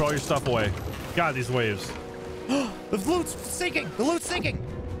Okay. away. Yeah. Put all your stuff away. God, these waves. The loot's sinking. The loot's sinking.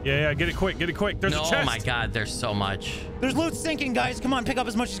 Yeah, get it quick. Get it quick. There's a chest. Oh my God, there's so much. There's loot sinking, guys. Come on, pick up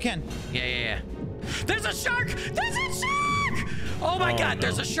as much as you can. Yeah. There's a shark. There's a shark. Oh my God, no.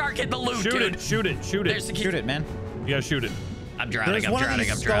 there's a shark in the loot, dude. Shoot it. Shoot it, man. You gotta shoot it. I'm drowning. There's one of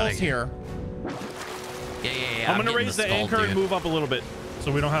these skulls here. Yeah. I'm gonna raise the anchor and move up a little bit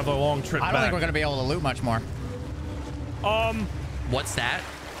so we don't have a long trip back. I don't think we're gonna be able to loot much more. What's that?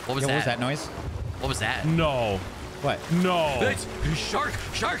 What was that? What was that noise? What was that? No. What? No. It's shark.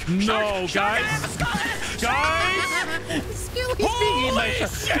 No, guys. Skilly's being eaten by a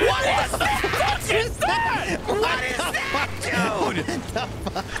shark. What is that? What is that? What is that, dude?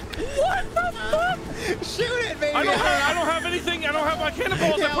 What the fuck? Shoot it, baby. I don't have anything. I don't have my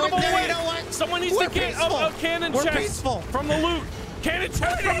cannonballs. I put them all away. You know what? Someone needs to get a cannon chest from the loot. Cannon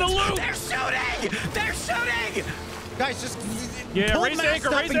chest from the loot. They're shooting. Guys, just raise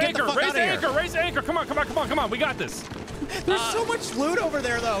the anchor. Come on. We got this. There's so much loot over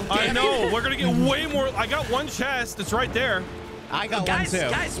there, though. I know. We're gonna get way more. I got one chest. It's right there. I got one too.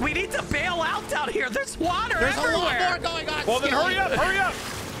 Guys, we need to bail out down here. There's water There's everywhere. a lot more going on. Well, then hurry up.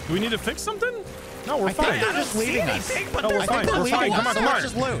 Do we need to fix something? No, we're fine. They're just leaving us. But we're fine. Come on.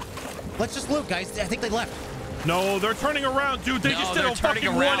 Let's just loot, guys. I think they left. No, they're turning around, dude. They just did a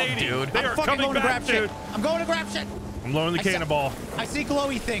fucking 180. Dude. They are coming back, dude. I'm going to grab shit. I'm loading the cannonball. I see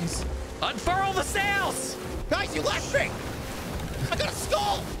glowy things. Unfurl the sails. Guys, you left me. I got a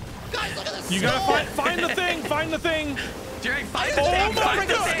skull. Guys, look at this. You gotta find the thing. Find the thing. Jerry, find the thing. Find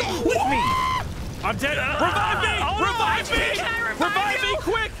the thing. With me. I'm dead. Revive me. Revive me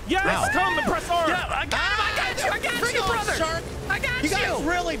quick. Yes, come and press R. Yeah, I got you, brother. Shark. I got you. You guys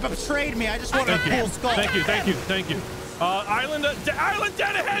really betrayed me. I just wanted a cool skull. Thank you. Island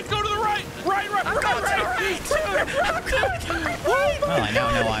dead ahead. Go to the right. Right. Well, I now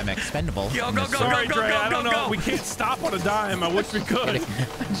know I'm expendable. Go. Sorry, Dre. I don't know. We can't stop on a dime. I wish we could.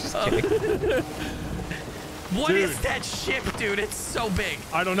 Just kidding. What is that ship, dude? It's so big.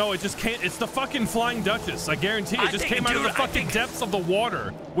 I don't know. It just can't. It's the fucking Flying Duchess. I guarantee it just came out of the fucking depths of the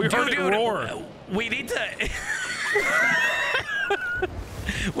water. We heard it roar. We need to.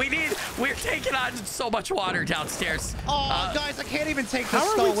 We're taking on so much water downstairs. Oh, guys, I can't even take this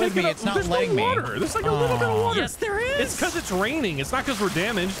skull with me. It's not letting me. There's like a little bit of water. Yes, there is. It's because it's raining. It's not because we're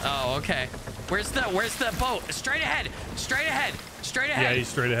damaged. Oh, okay. Where's the boat? Straight ahead. Yeah, he's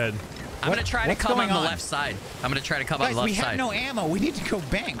straight ahead. I'm gonna try to come on the left side. On the left side. We have no ammo. We need to go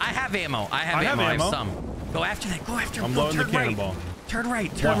bank. I have ammo. I have some. Go after that. I'm loading the cannonball. Turn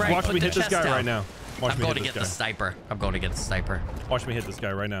right. Watch me hit this guy right now. I'm going to get the sniper. Watch me hit this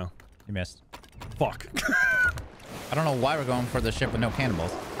guy right now. You missed. Fuck. I don't know why we're going for the ship with no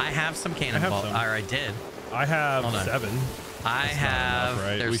cannonballs. I have some cannonballs. Or I did. I have 7. I have.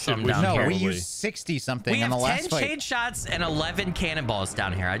 Right? There's some down here. No, we used 60-something in the last fight. We have 10 chain shots and 11 cannonballs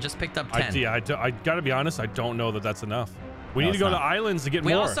down here. I just picked up 10. I gotta be honest. I don't know that that's enough. We need to go to islands to get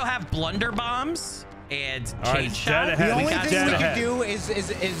more. We also have blunder bombs and chain shots. The only thing we can do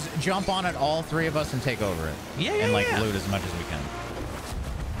is jump on it, all three of us, and take over it. Yeah, and loot as much as we can.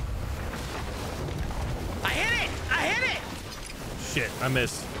 I hit it! Shit, I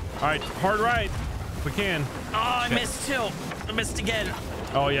missed. All right, hard right. If we can. Oh, I missed too. I missed again.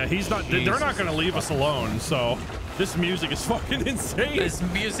 Oh yeah, he's not. Jesus. They're not gonna leave us alone. So this music is fucking insane. This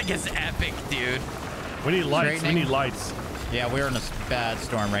music is epic, dude. We need lights. We need lights. Yeah, we're in a bad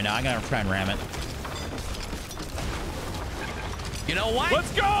storm right now. I'm gonna try and ram it. You know what?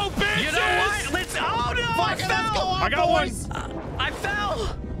 Let's go, bitches! You know what? Let's. Oh no! I fell. I got one. I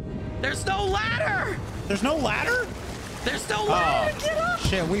fell. There's no ladder. There's no ladder? There's no ladder. Get up.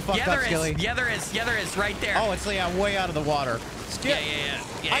 Shit, we fucked up, Skilly. Yeah, there is. Right there. Oh, it's way out of the water. Skip.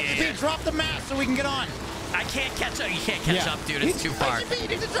 Yeah. Drop the mast so we can get on. I can't catch up. You can't catch up, dude. It's too far. You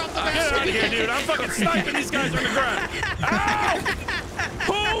need to drop the mast. Get out of here, dude. I'm fucking sniping these guys on the ground. Ow!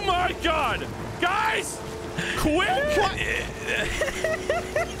 Oh my god. Guys! Quick!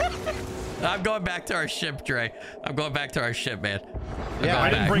 I'm going back to our ship, Dre. I'm going back to our ship, man. I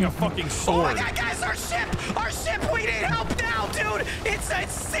didn't bring a fucking sword. Oh my god, guys, our ship, we need help now, dude. It's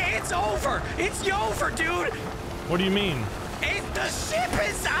over. It's over, dude. What do you mean? The ship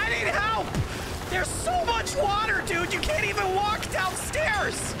is, I need help. There's so much water, dude. You can't even walk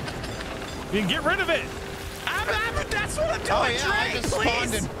downstairs. You can get rid of it. That's what I'm doing, Dre. I just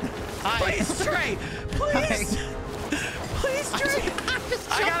please. Please, Dre. Please. Please, Dre.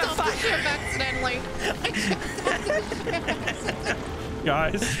 I gotta find accidentally.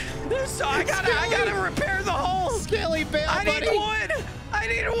 Guys. So I gotta repair the hole. Skilly, bail, buddy. I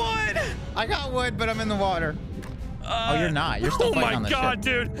need wood. I got wood, but I'm in the water. Oh, you're not. You're still fighting on the ship. Oh my god,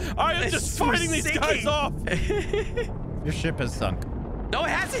 dude. I am just fighting these guys off. Your ship has sunk. No, it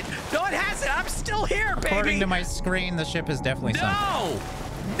hasn't. No, it hasn't. I'm still here, baby. According to my screen, the ship is definitely sunk. No!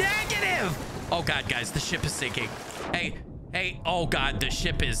 Negative! Oh, God, guys, the ship is sinking. Hey, oh, God, the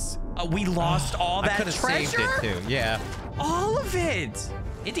ship is... we lost all that treasure? I could have saved it, too. Yeah. All of it.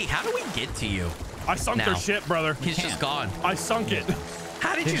 Indy, how do we get to you? I sunk their ship, brother. He's just gone. I sunk it.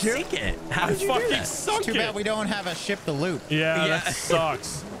 How did you sink it? How did you do that? Sunk Too bad we don't have a ship to loot. Yeah, that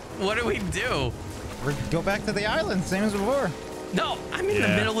sucks. What do we do? We go back to the island, same as before. No, I'm in the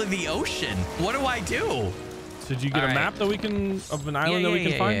middle of the ocean. What do I do? So did you get a map that we can of an island that we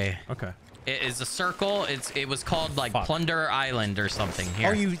can find? Yeah. Okay. It is a circle. It was called like Plunder Island or something.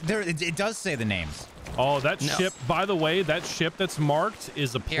 Here. Oh, it does say the names. Oh, that ship. By the way, that ship that's marked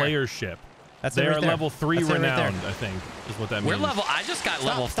is a player ship. They are level 3 renowned, I think, is what that means. We're level. I just got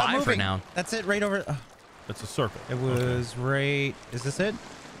level 5 renowned. That's it, right over. That's a circle. It was right. Is this it?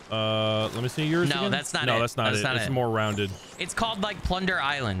 Let me see yours. No, again. that's not it. No, that's not it. It's more rounded. It's called like Plunder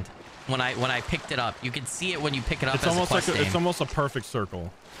Island. When I picked it up, you can see it when you pick it up. It's almost like it's almost a perfect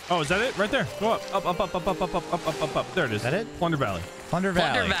circle. Oh, is that it? Right there. Go up. There it is. Is that it? Plunder Valley. Plunder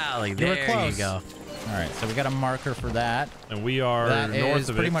Valley. Plunder Valley. There you go. All right, so we got a marker for that. And we are north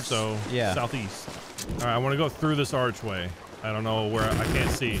of it, so southeast. All right, I want to go through this archway. I don't know where. I can't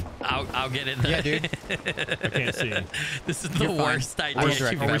see. I'll get in there. Yeah, dude. I can't see. This is the worst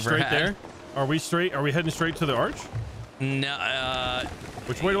idea you've ever had. Are we straight there? Are we straight? Are we heading straight to the arch? No.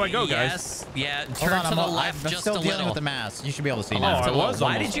 Which way do I go, Yes. guys? Yeah. Turn to the left just a little. I'm still dealing with the mass. You should be able to see now. now. I was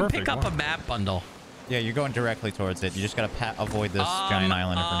Why did you pick up a map bundle? Yeah, you're going directly towards it. You just gotta avoid this giant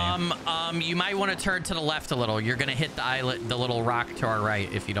island for me. You might want to turn to the left a little. You're gonna hit the island, the little rock to our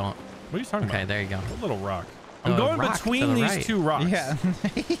right. If you don't. What are you talking about? Okay, there you go. What little rock? I'm going between these two rocks. Yeah.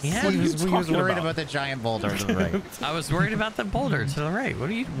 He was worried about the giant boulder to the right. I was worried about the boulder to the right.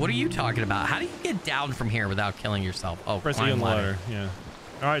 What are you talking about? How do you get down from here without killing yourself? Oh, press the ladder. Yeah.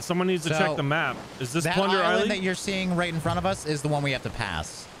 All right, someone needs to check the map. Is this Plunder Island? That island that you're seeing right in front of us is the one we have to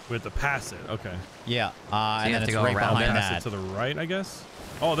pass. We have to pass it. Okay. Yeah. And then it's right behind that. Pass it to the right, I guess.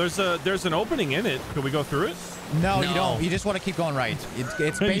 Oh, there's an opening in it. Could we go through it? No, you don't. You just want to keep going right.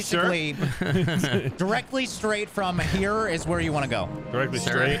 It's basically directly straight from here is where you want to go. Directly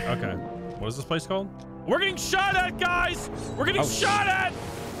straight? Okay. What is this place called? We're getting shot at, guys! We're getting shot at!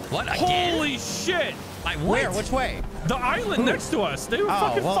 What? Again? Holy shit! Like where? Which way? The island next to us. They were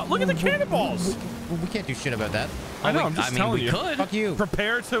fucking look at the cannonballs. We can't do shit about that. I know, I'm just telling you. Could. Fuck you.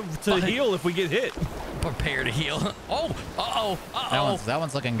 Prepare to heal if we get hit. Prepare to heal. Oh, That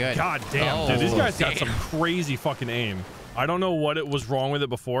one's looking good. God damn, dude. These guys got some crazy fucking aim. I don't know what it was wrong with it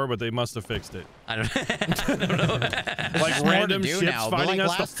before, but they must have fixed it. I don't know. Like random ships finding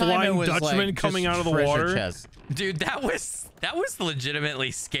us, the Flying Dutchman coming out of the water. Chest. Dude, that was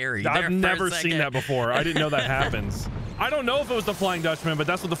legitimately scary. I've never seen that before. I didn't know that happens. I don't know if it was the Flying Dutchman, but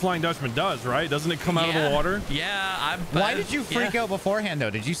that's what the Flying Dutchman does, right? Doesn't it come out of the water? Yeah. Why did you freak out beforehand, though?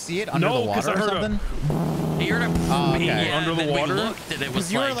 Did you see it under the water or something? You heard under the water? We looked and it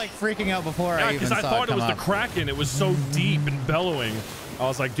was you were like freaking out before I even saw it. I thought it was the Kraken. It was so deep and bellowing. I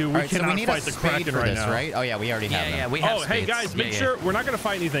was like, dude, we cannot fight the Kraken right now. Right? Oh, yeah, we already have them. Yeah, we have spades. Hey, guys, make sure we're not going to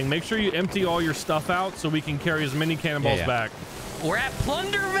fight anything. Make sure you empty all your stuff out so we can carry as many cannonballs back. We're at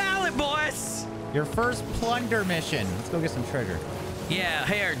Plunder Valley, boys. Your first plunder mission. Let's go get some treasure. Yeah,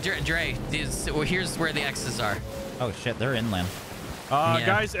 here, Dre. Here's where the X's are. Oh, shit, they're inland.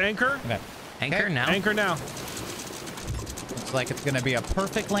 Guys, anchor. Okay. Anchor now? Anchor now. Looks like it's going to be a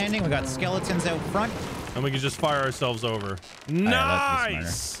perfect landing. We got skeletons out front. And we can just fire ourselves over.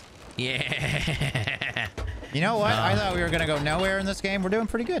 Nice! Yeah. You know what? I thought we were going to go nowhere in this game. We're doing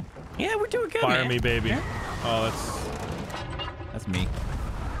pretty good. Yeah, we're doing good, Fire man. me, baby. Yeah. Oh, that's me.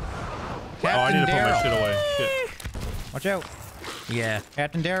 I need to put my shit away. Shit. Watch out. Yeah.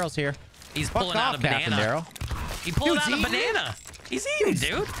 Captain Daryl's here. He's pulling out a banana. He pulled out a banana. He's eating,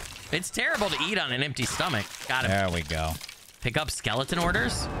 dude. It's terrible to eat on an empty stomach. Got him. There we go. Pick up skeleton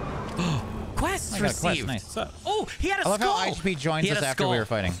orders. Quests received. Nice. Oh, he had a skull. I love how HP joins us after we were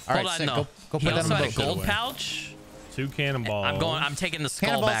fighting. All right, Hold on, go put that in the boat. gold pouch. 2 cannonballs. I'm taking the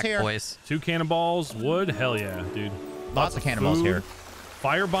skull back, boys. 2 cannonballs. Wood. Hell yeah, dude. Lots of cannonballs here.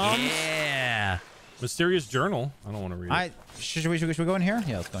 Fire bombs. Yeah. Mysterious journal. I don't want to read it. Should we go in here?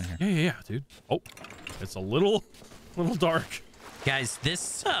 Yeah, let's go in here. Yeah, dude. Oh, it's a little dark. Guys,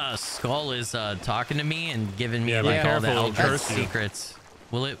 this skull is talking to me and giving me like all the Eldritch secrets.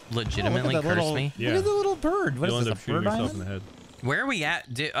 Will it legitimately curse me? Look at the little bird. What is this, a bird island? In the head. Where are we at?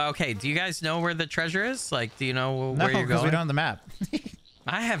 Okay, do you guys know where the treasure is? Like, do you know where you're going? No, because we don't have the map.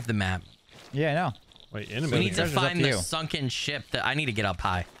 I have the map. Yeah, I know. Wait, we need to find the sunken ship that I need to get up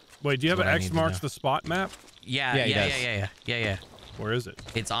high. Wait, do you have an X marks the spot map? Yeah. Where is it?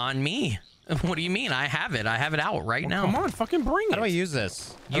 It's on me. What do you mean? I have it. I have it out right now. Come on, fucking bring it. How do I use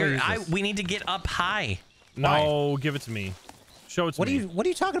this? We need to get up high. No, give it to me. Show it to me. What are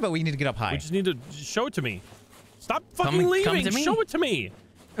you talking about? We need to get up high. We just need to show it to me. Stop fucking leaving. Show it to me.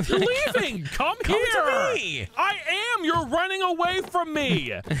 You're leaving. Come here. To me. I am. You're running away from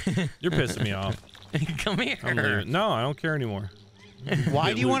me. You're pissing me off. Come here. No, I don't care anymore.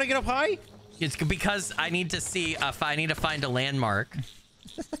 Why do you want to get up high? It's because I need to see if I need to find a landmark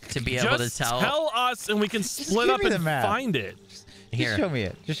to be able to tell. Tell us, and we can split up and find it. Here. Just show me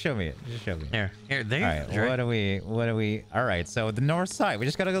it. Just show me it. Just show me it. Here, there. All right, what do we? All right, so the north side. We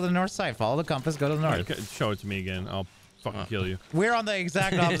just gotta go to the north side. Follow the compass. Go to the north. Okay, show it to me again. I'll fucking kill you. We're on the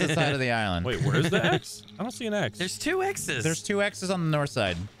exact opposite side of the island. Wait, where's the X? I don't see an X. There's 2 X's. There's 2 X's on the north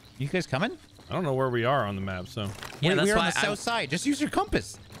side. You guys coming? I don't know where we are on the map, so. Yeah, we're on the south side. Just use your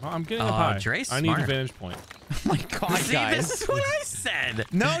compass. Well, I'm getting up high. Dre's I need a vantage point. Oh my God, See, guys. this is what I said.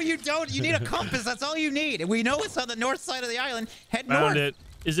 No, you don't. You need a compass. That's all you need. We know it's on the north side of the island. Head north. Found it.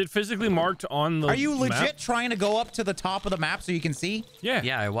 Is it physically marked on the Are you legit map? trying to go up to the top of the map so you can see? Yeah.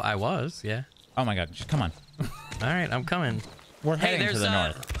 Yeah, I was. Yeah. Oh my God, just come on. All right, I'm coming. We're heading to the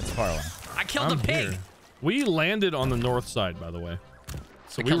north. It's far away. I killed a pig. Here. We landed on the north side, by the way.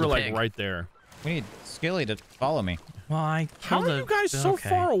 So we were like right there. We need Skilly to follow me. Well, I How killed are you guys so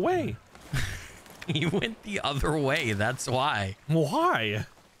far away? You went the other way. That's why. Why?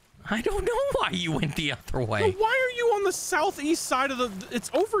 I don't know why you went the other way. Well, why are you on the southeast side of the...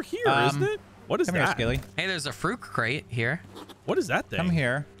 It's over here, isn't it? What is come that? Here, Skilly. Hey, there's a fruit crate here. What is that thing? Come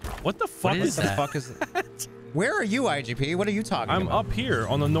here. What the fuck is that? What the fuck is Where are you, IGP? What are you talking I'm about? up here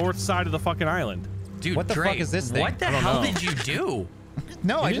on the north side of the fucking island. Dude, what the fuck is this thing? What the hell did you do?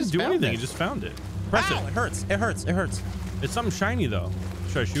 No, I didn't just do found anything. it. You just found it. Press Ow, it. it hurts. It hurts. It hurts. It's something shiny, though.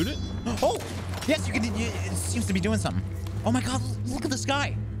 Should I shoot it? Oh, yes, you can. It seems to be doing something. Oh my God, look at the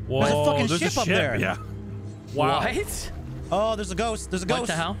sky. Whoa, there's a fucking there's ship a up there. Yeah. Wow. What? Oh, there's a ghost. There's a ghost. What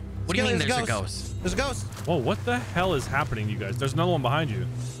the hell? What do you Skilly, mean there's a ghost? There's a ghost. Whoa, what the hell is happening, you guys? There's another one behind you.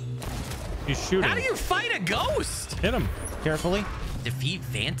 He's shooting. How do you fight a ghost? Hit him. Carefully. Defeat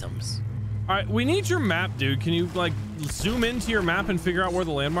phantoms. All right, we need your map, dude. Can you like zoom into your map and figure out where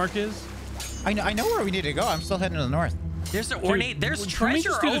the landmark is? I know where we need to go. I'm still heading to the north. There's an ornate. There's treasure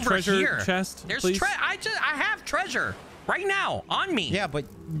do the over treasure here. Chest, There's please? I have treasure right now on me. Yeah, but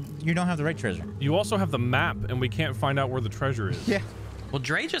you don't have the right treasure. You also have the map, and we can't find out where the treasure is. Yeah. Well,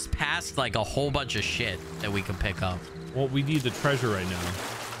 Dre just passed like a whole bunch of shit that we can pick up. Well, we need the treasure right now,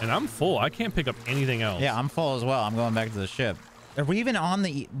 and I'm full. I can't pick up anything else. Yeah, I'm full as well. I'm going back to the ship. Are we even on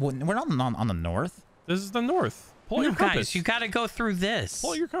the? We're not on the north. This is the north. Pull your compass. Guys, you gotta go through this.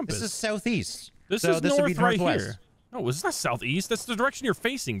 Pull your compass. This is southeast. This so is this would be north right northwest. here. No, it's not southeast. That's the direction you're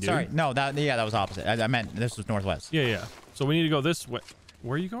facing, dude. Sorry, no, that was opposite. I meant this was northwest. Yeah. So we need to go this way.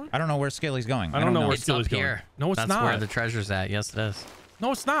 Where are you going? I don't know where Skilly's going. I don't know where It's Skilly's up going. here. No, it's That's not. where the treasure's at. Yes, it is.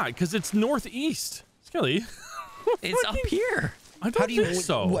 No, it's not, because it's northeast. Skilly. It's up here. I don't think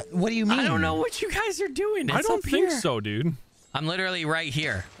so. What do you mean? I don't know what you guys are doing. It's I don't up think here. so, dude. I'm literally right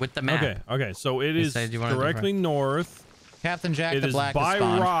here with the map. Okay. So it is said you wanted to directly north. Captain Jack It the is Black by has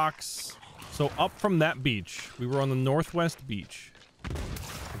spawned. rocks. So up from that beach. We were on the northwest beach.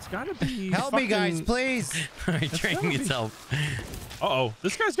 It's gotta be. Help me, guys, please. All right, Dre needs help. Uh-oh.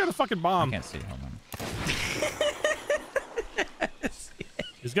 This guy's got a fucking I bomb. can't see. Hold on.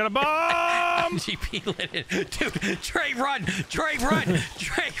 He's got a bomb! GP lit it. Dude, Trey, run! Trey, run!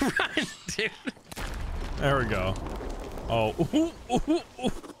 Trey, run! Dude. There we go. Oh.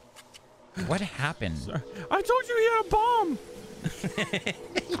 What happened? I told you he had a bomb!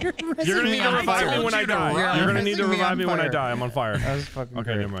 You're gonna need to revive me when I die. You're gonna need to revive me when I die. I'm on fire. That was fucking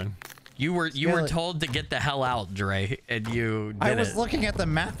Okay, great. never mind. You were told to get the hell out, Dre, and you did I was it. looking at the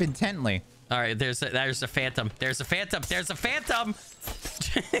map intently. All right, there's a phantom. There's a phantom. There's a phantom.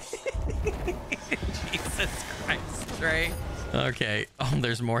 Jesus Christ, Dre. Okay. Oh,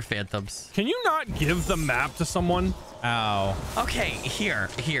 there's more phantoms. Can you not give the map to someone? Ow. Okay, here.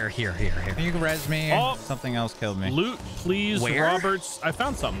 Can you res me? Oh. Something else killed me. Loot, please, Where? Roberts. I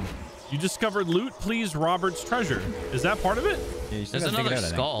found something. You discovered loot, please, Roberts treasure. Is that part of it? Yeah, you still There's gotta dig it another out, I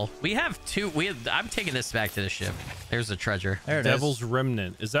think. skull. We have two. I'm taking this back to the ship. There's a treasure. There it is. Devil's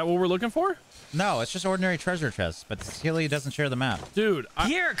Remnant. Is that what we're looking for? No, it's just ordinary treasure chests, but Skilly doesn't share the map. Dude,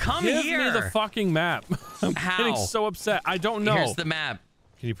 Here, come give here. me the fucking map. I'm getting How? so upset. I don't know. Here's the map.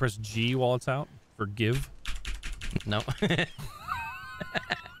 Can you press G while it's out? For give? No. All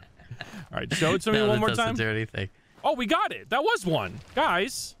right, show it to me No, one that more doesn't time. do anything. Oh, we got it. That was one.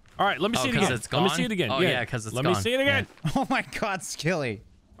 Guys. All right, let me see it 'cause again. it's Let me gone? see it again. Oh, yeah, 'cause it's Let me gone. see it again. Oh my God, Skilly.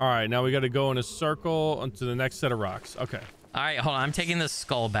 All right, now we got to go in a circle onto the next set of rocks. Okay. All right, hold on. I'm taking this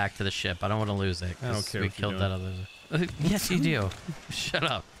skull back to the ship. I don't want to lose it. I don't care. We killed that other. Yes, you do. Shut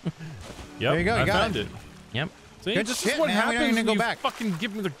up. Yep. There you go. You I got found it. Yep. See, Good this shit, is what man. We don't happens need to when go you back. fucking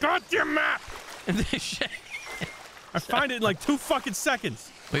give me the goddamn map. I find it in like 2 fucking seconds.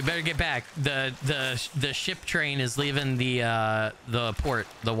 We better get back. The ship train is leaving the port,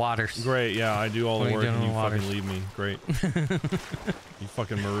 the waters. Great, yeah, I do all the work and you fucking waters? leave me. Great. You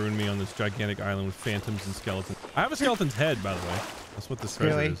fucking maroon me on this gigantic island with phantoms and skeletons. I have a skeleton's head, by the way. That's what this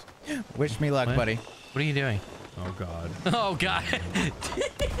treasure Really? is. Wish me luck, What? buddy. What are you doing? Oh god. Oh god.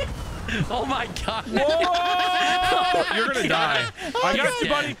 Oh my god. Whoa! You're gonna die. I got you,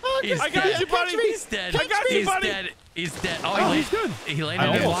 buddy. I got you, buddy. He's dead. I got you, buddy. He's dead. He's dead. Oh, he's good. He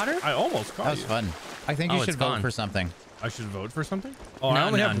landed in water? I almost caught That was you. fun. I think Oh, you it's should vote gone. for something. I should vote for something? Oh, No, I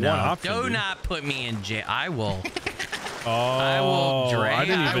only no, have no. one option. Do dude. not put me in jail. I will. Oh, will drag-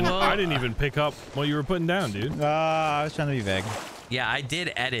 I didn't even pick up what you were putting down, dude. I was trying to be vague. Yeah, I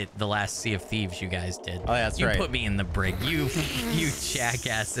did edit the last Sea of Thieves you guys did. Oh, yeah, that's you right. put me in the brig. You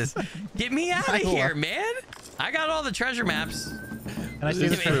jackasses. Get me out of I here, will. man. I got all the treasure maps. Can I see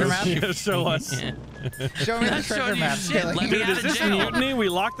the Give me treasure the map? Yeah, show us. Show me the Not showing treasure you map. shit. Skilly. Let me Dude, out is of this jail. mutiny? We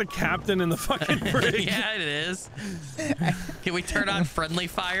locked the captain in the fucking brig. Yeah, it is. Can we turn on friendly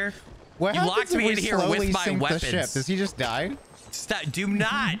fire? What You happens locked if me we in here with slowly my sink the weapons. ship? Does he just die? Stop. Do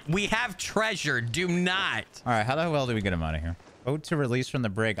not. We have treasure. Do not. All right, how the hell do we get him out of here? Vote to release from the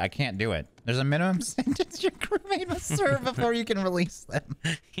brig. I can't do it. There's a minimum sentence your crewmate must serve before you can release them.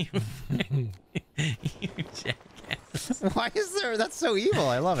 You jackass. Why is there? That's so evil.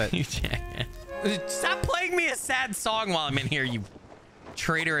 I love it. You jackass. Stop playing me a sad song while I'm in here, you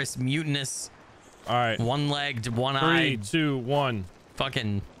traitorous, mutinous, All right. one-legged, 3, one-eyed, 2, 1.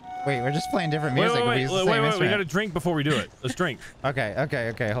 fucking... Wait, we're just playing different Wait, music. wait, but we wait, use the wait, same wait, we instrument. gotta drink before we do it. Let's drink.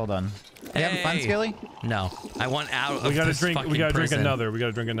 Okay. Hold on. You having fun, Hey. Skilly? No, I want out of We gotta this drink. We fucking gotta drink prison. another. We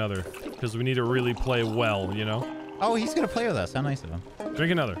gotta drink another because we need to really play well. You know. Oh, he's gonna play with us. How nice of him.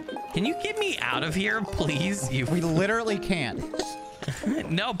 Drink another. Can you get me out of here, please? You... We literally can't.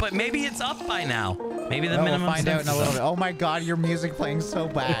 No, but maybe it's up by now. Maybe the Oh, minimum we'll find out in a sentence little is bit. Oh my God, your music playing so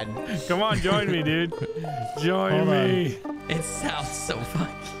bad. Come on, join me, dude. Join Hold me. up. It sounds so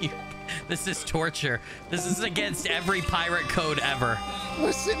fucking... This is torture. This is against every pirate code ever.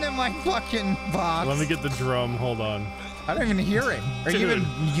 Listen to my fucking box. Let me get the drum. Hold on. I don't even hear it. Are you even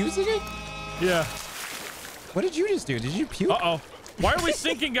using it? Yeah. What did you just do? Did you puke? Uh-oh. Why are we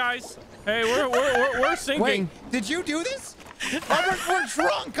sinking, guys? Hey, we're sinking. Wait, did you do this? Oh, we're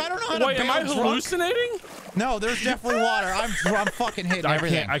drunk. I don't know how to Wait, am I bail drunk. hallucinating? No, there's definitely water. I'm fucking hitting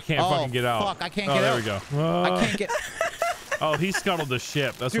everything. I can't oh, fucking get out. Fuck, I can't oh, get there out. we go. I can't get. Oh, he scuttled the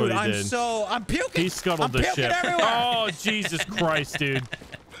ship. That's Dude, what he did. I'm puking. He scuttled the ship. Everywhere. Oh, Jesus Christ, dude.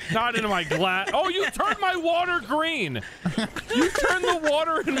 Not into my glass. Oh, you turned my water green. You turned the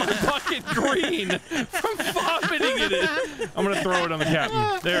water in my bucket green from vomiting in it. I'm going to throw it on the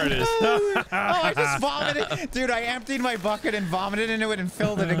captain. There it is. Oh, I just vomited. Dude, I emptied my bucket and vomited into it and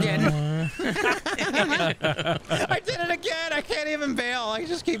filled it again. I did it again. I can't even bail. I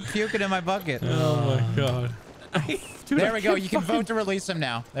just keep puking in my bucket. Oh, my God. Dude, there we go. You can vote to release him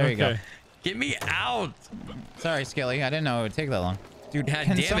now. There you go. Get me out. Sorry, Skilly. I didn't know it would take that long. Dude, God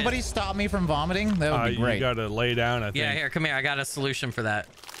can damn somebody it. stop me from vomiting? That would be great. You got to lay down, I think. Yeah, here, come here. I got a solution for that.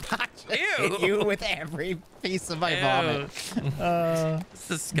 Ew. You with every piece of my vomit. It's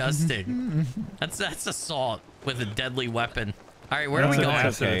disgusting. That's assault with a deadly weapon. All right, where are we That's an going?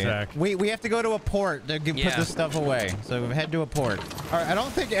 acid attack. We have to go to a port to put Yeah. this stuff away. So we head to a port. All right, I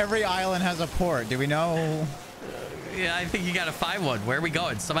don't think every island has a port. Do we know? Yeah, I think you gotta find one. Where are we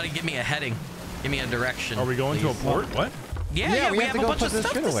going? Somebody give me a heading. Give me a direction. Are we going to a please. port? What? Yeah, we we have have to a go bunch put of this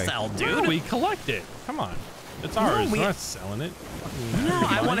stuff shit to away. sell, Dude, dude. we collect it. Come on. It's ours. we- We're not selling it. No,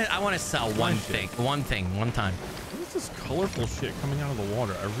 I want to sell one thing, one time. What is this colorful shit coming out of the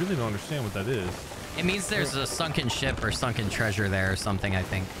water? I really don't understand what that is. It means there's a sunken ship or sunken treasure there or something, I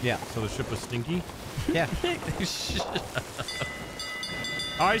think. Yeah. So the ship is stinky? Yeah.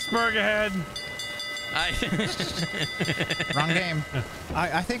 Iceberg ahead. Wrong game.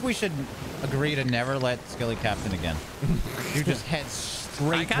 I think we should agree to never let Skilly captain again. You just head I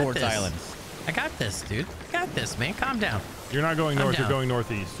straight got towards this. islands. I got this, dude. I got this, man. Calm down. You're not going I'm north. You're down. going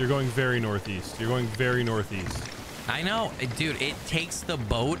northeast. You're going very northeast. You're going very northeast. I know, dude. It takes the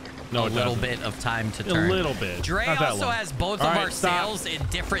boat No, a it little doesn't. bit of time to A turn. little bit. Dre Not that also long. has both All of right, our stop. sails in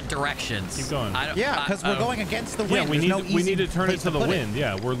different directions. Keep going. Yeah, because we're going against the wind. Yeah, we There's need no we easy need to turn it place to the put wind.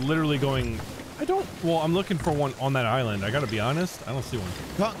 Yeah, we're literally going I don't. Well, I'm looking for one on that island. I gotta be honest. I don't see one.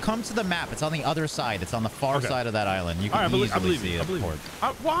 Come to the map. It's on the other side. It's on the far side of that island. You can easily see it.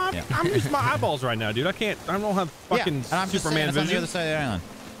 I'm using my eyeballs right now, dude. I don't have fucking Superman vision. On the other side of the island.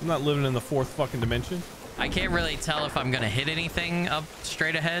 I'm not living in the fourth fucking dimension. I can't really tell if I'm gonna hit anything up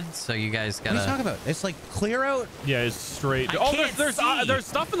straight ahead, so you guys gotta. What are you talking about? It's like clear out. Yeah, it's straight. There's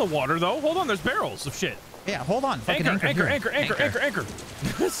stuff in the water though. Hold on, there's barrels of shit. Yeah, hold on. Anchor.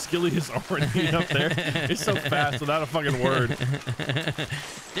 Skilly is already up there. It's so fast without a fucking word.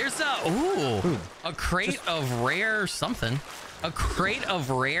 There's a crate of rare something. A crate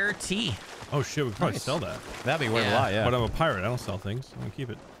of rare tea. Oh shit, we could probably sell that. That'd be worth a lot, yeah. But I'm a pirate. I don't sell things. I'm gonna keep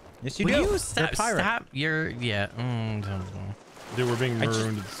it. Yes, you do. You stop. Dude, we're being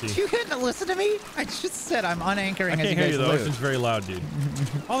marooned at the sea. You couldn't listen to me? I just said I'm unanchoring. I can't hear you though. It's very loud, dude.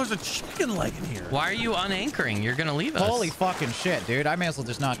 Oh, there's a chicken leg in here. Why are you unanchoring? You're gonna leave us. Holy fucking shit, dude! I may as well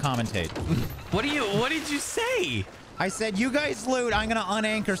just not commentate. What did you say? I said you guys loot. I'm gonna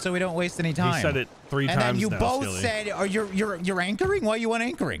unanchor so we don't waste any time. He said it 3 times. And then you now, both Skilly. said, "Oh, you're anchoring. Why are you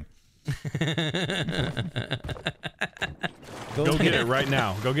unanchoring?" Go get it right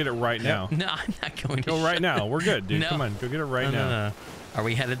now. Go get it right now. No, I'm not going to. Go right now. We're good, dude. No. Come on, go get it right now. No. Are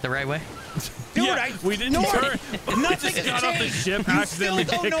we headed the right way? Dude, yeah, we didn't turn. Nothing just got off the ship, You accidentally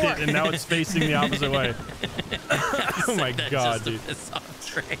still go kicked north. it, and now it's facing the opposite way. Oh my god, dude.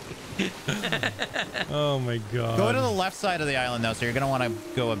 Oh my god. Go to the left side of the island though, so you're gonna want to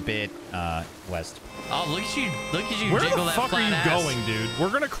go a bit west. Oh, look at you! Where jiggle the that fuck are flat you ass. going, dude? We're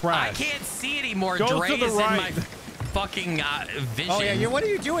gonna crash. I can't see anymore. Go Dre to the is right. in my fucking vision. Oh yeah, what are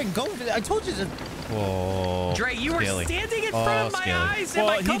you doing? Go! I told you to. Oh, Dre, you were Skilly. standing in front of my Skilly. eyes and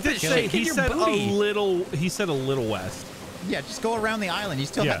Well, my he compass did say shaking he your said booty. He said a little west. Yeah, just go around the island. You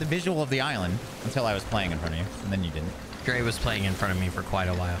still had the visual of the island until I was playing in front of you, and then you didn't. Dre was playing in front of me for quite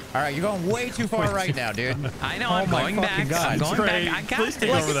a while. All right, you're going way too far right now, dude. I know. Oh I'm my going fucking back. God. I'm going Dre, back. I got please this.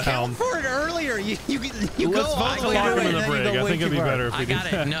 take over the helm. For it earlier, you Let's go vote all to the way lock to him in the and then you brig. go I way think it'd too be far. better if I we got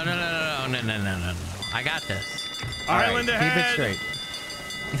did. it. No. I got this. Island ahead. Keep it straight.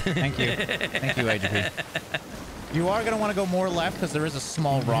 Thank you, AGP. You are going to want to go more left because there is a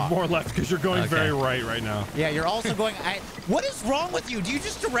small rock. More left because you're going very right now. Yeah, you're also going. What is wrong with you? Do you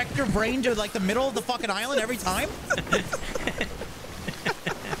just direct your brain to like the middle of the fucking island every time?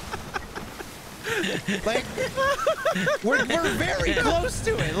 Like, we're very close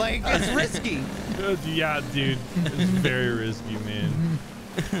to it. Like, it's risky. Yeah, dude. It's very risky, man.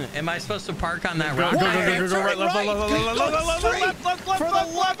 Am I supposed to park on that rock? Go right, left. For the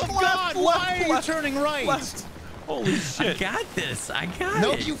love of God, why are you turning right? Holy shit. I got this. I got it.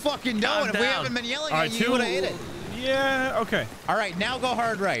 No, you fucking don't. If we haven't been yelling at you, you would have hit it. Yeah, okay. All right, now go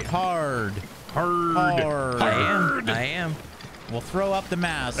hard right. Hard. I am. We'll throw up the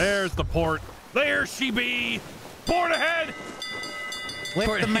mast. There's the port. There she be. Port ahead.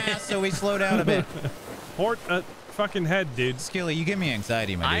 Lift the mast so we slow down a bit. Port fucking head, dude. Skilly, you give me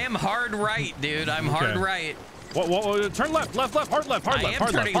anxiety, my dude. I am hard right, dude. I'm hard right. What? Turn left, hard left. I am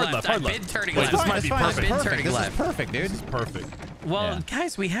turning left. I've been turning left. This might be perfect. This is perfect, dude. This is perfect. Well,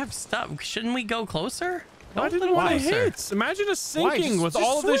 guys, we have stuff. Shouldn't we go closer? I didn't want to hit. Imagine us sinking with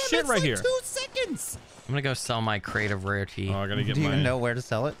all of this shit right here. 2 seconds. I'm gonna go sell my crate of rare tea. Oh, I gotta get Do you even know where to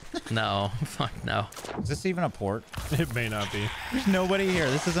sell it? No, fuck no. Is this even a port? It may not be. There's nobody here.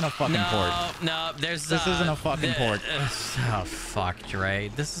 This isn't a fucking port. No, there's. This isn't a fucking port. Oh fuck, Dre.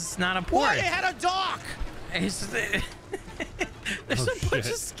 This is not a port. What? It had a dock. There's a bunch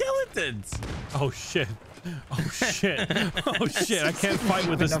of skeletons. Oh shit. Oh shit. Oh shit. I can't fight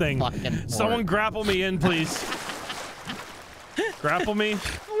with this thing. Someone grapple me in, please. Grapple me.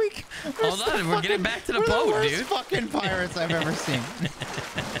 Hold on, we're getting back to the boat, the worst dude. Fucking pirates I've ever seen.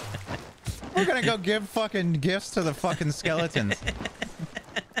 We're gonna go give fucking gifts to the fucking skeletons.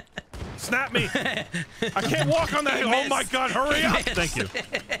 Snap me. I can't walk on that. Oh my god, hurry up. Thank you.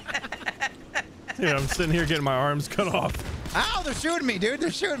 Dude, I'm sitting here getting my arms cut off. Ow, they're shooting me, dude. They're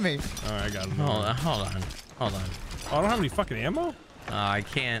shooting me. All right, I got him. Hold on. Oh, I don't have any fucking ammo? I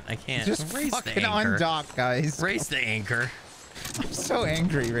can't. Just raise fucking the anchor. undock, guys. Raise the anchor. I'm so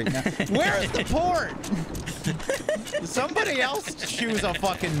angry right now. Where is the port? Somebody else choose a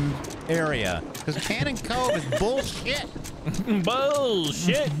fucking area. Because Cannon Cove is bullshit.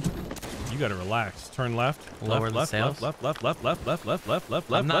 Bullshit. You gotta relax. Turn left. Lower the sails. Left.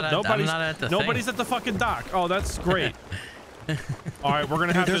 I'm not at the Nobody's at the fucking dock. Oh, that's great. All right, we're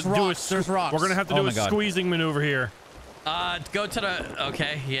gonna have to do There's rocks. We're gonna have to do a squeezing maneuver here. Go to the.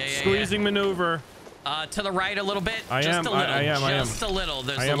 Okay. Yeah. Squeezing maneuver. To the right a little bit. I just am. a little. I am. Just a little.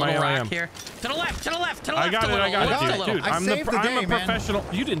 There's a little rock here. To the left. To the left. To the left. I got it. I got it, dude. I'm a professional.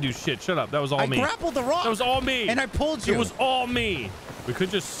 You didn't do shit. Shut up. That was all me. I grappled the rock. That was all me. And I pulled you. It was all me. We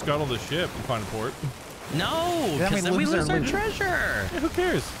could just scuttle the ship and find a port. No, because then we lose our treasure. Yeah, who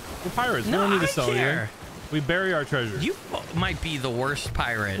cares? We're pirates. No, we don't need to I sell care. here. We bury our treasure. You might be the worst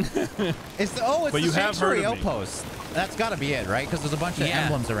pirate. It's the sanctuary outpost. That's got to be it, right? Because there's a bunch of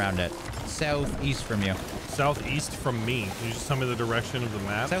emblems around it. Southeast from you. Southeast from me. Can you just tell me the direction of the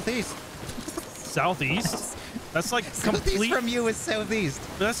map? Southeast. Southeast? That's like Southeast from you is southeast.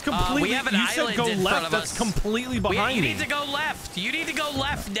 That's completely. We have an island go in left. front of That's us. completely behind You me. need to go left. You need to go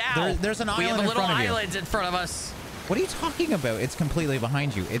left now. There's an island We have a in little front of you. island in front of us. What are you talking about? It's completely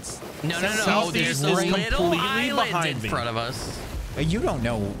behind you. It's No. Southeast There's a is little completely island behind in me. front of us. You don't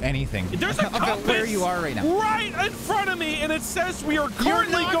know anything. There's a about where you are right now. right in front of me, and it says we are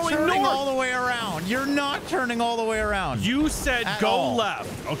currently You're not going turning north. all the way around. You're not turning all the way around. You said At go all. left,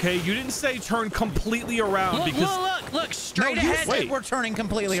 okay? You didn't say turn completely around Look, straight no, you ahead. said we're turning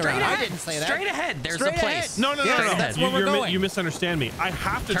completely Straight ahead. ahead. I didn't say that. Straight ahead. There's Straight a place. ahead. No. Yes, that's where we're going. You misunderstand me. I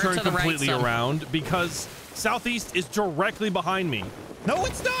have to turn to the right completely some. around because southeast is directly behind me. No,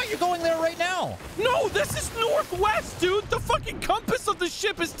 it's not. You're going there right now. No, this is northwest, dude. The fucking compass of the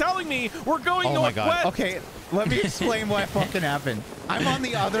ship is telling me we're going Oh my northwest. god. Okay, let me explain what fucking happened. I'm on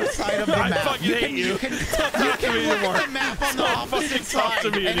the other side of the I map. fucking hate you. You can Talk to me look anymore. at the map on the Don't opposite fucking talk side,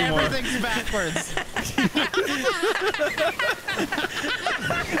 to me and anymore. everything's backwards.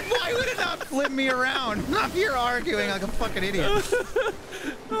 Why would it not flip me around? Not you're arguing like a fucking idiot.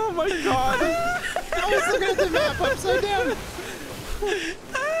 Oh my god. I was looking at the map upside down.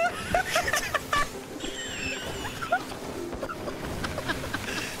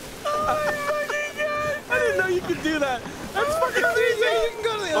 I didn't know you could do that. That's fucking amazing. You can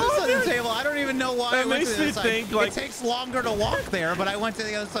go to the other side of the table. I don't even know why. That I went makes to the me other side. think, like- it takes longer to walk there, but I went to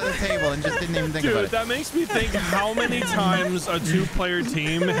the other side of the table and just didn't even think about Dude, it. that makes me think how many times a two-player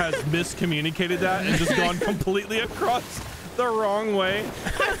team has miscommunicated that and just gone completely across the wrong way.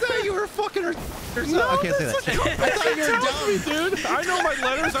 I thought you were fucking or something. No, I can't say that's that. what I thought you were tells me, dumb. dude. I know my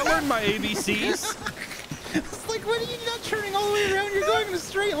letters. I learned my ABCs. It's like, when are you not turning all the way around? You're going in a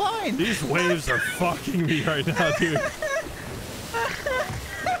straight line. These waves are fucking me right now, dude.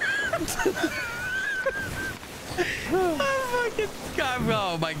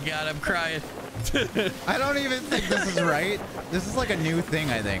 Oh my god, I'm crying. I don't even think this is right. This is like a new thing,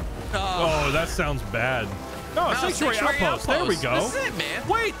 I think. Oh, that sounds bad. No, sanctuary outpost. There we go. This is it, man.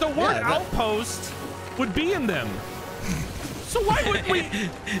 Wait, the word outpost would be in them. So why would we?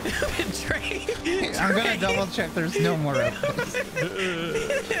 I'm gonna double check. There's no more outposts.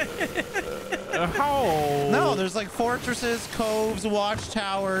 How? No, there's like fortresses, coves,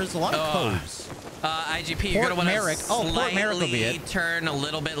 watchtowers, a lot of coves. IGP, you're gonna want Merrick. to Oh, Port Merrick will be slightly it. turn a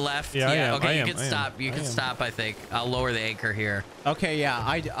little bit left. Yeah, I am, okay, I you am, can I am, stop. You I can am. stop, I think. I'll lower the anchor here. Okay, yeah,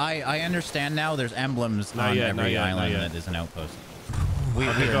 I understand now. There's emblems on every island that is an outpost. Go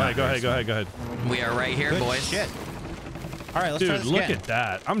ahead. We are right here, Good boys. shit. All right, let's try Dude, this look again. at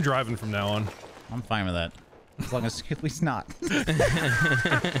that. I'm driving from now on. I'm fine with that. As long as Skilly's not.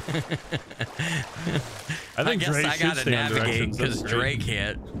 I guess Drake I should gotta stay on navigate directions. because That's great. Drake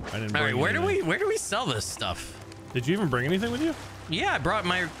can't. I didn't All right, bring where do we sell this stuff? Did you even bring anything with you? Yeah, I brought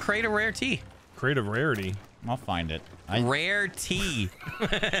my crate of rare tea. Crate of rarity. I'll find it. Rare tea.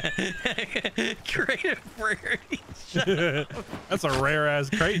 Crate of rare tea. That's a rare ass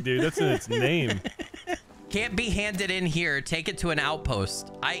crate, dude. That's in its name. Can't be handed in here. Take it to an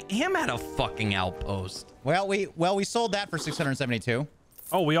outpost. I am at a fucking outpost. Well, we sold that for 672.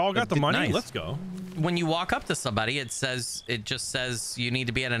 Oh, we all got the money. Nice. Let's go. When you walk up to somebody, it just says you need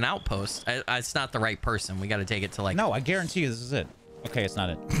to be at an outpost. It's not the right person. We got to take it to like. No, I guarantee you this is it. Okay, it's not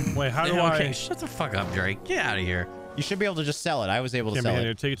it. Wait, how do Okay, I? shut the fuck up, Drake. Get out of here. You should be able to just sell it. I was able to sell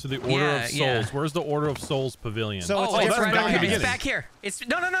it. Take it to the Order of Souls. Yeah. Where's the Order of Souls pavilion? So it's Oh, a it's different right over guy. here. It's back here. It's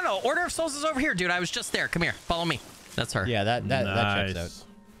no. Order of Souls is over here, dude. I was just there. Come here. Follow me. That's her. Yeah, that Nice. checks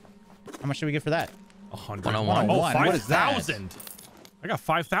out. How much should we get for that? 100. 101. Oh, 101. What is that? 5,000. I got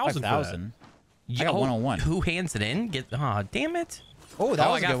 5,000 for that. 5,000. I got 101. Who hands it in? Damn it. Oh, that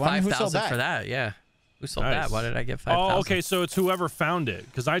I was a got good one. Who 5,000 sold that? for that. Yeah. Who sold Nice. that? Why did I get 5,000? Oh, okay. So it's whoever found it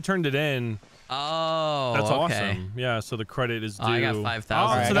because I turned it in. Oh, That's okay. awesome. Yeah. So the credit is due. Oh, I got 5,000. Oh,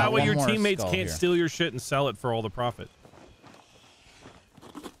 Alright, so I that got way one your more teammates skull can't here. steal your shit and sell it for all the profit.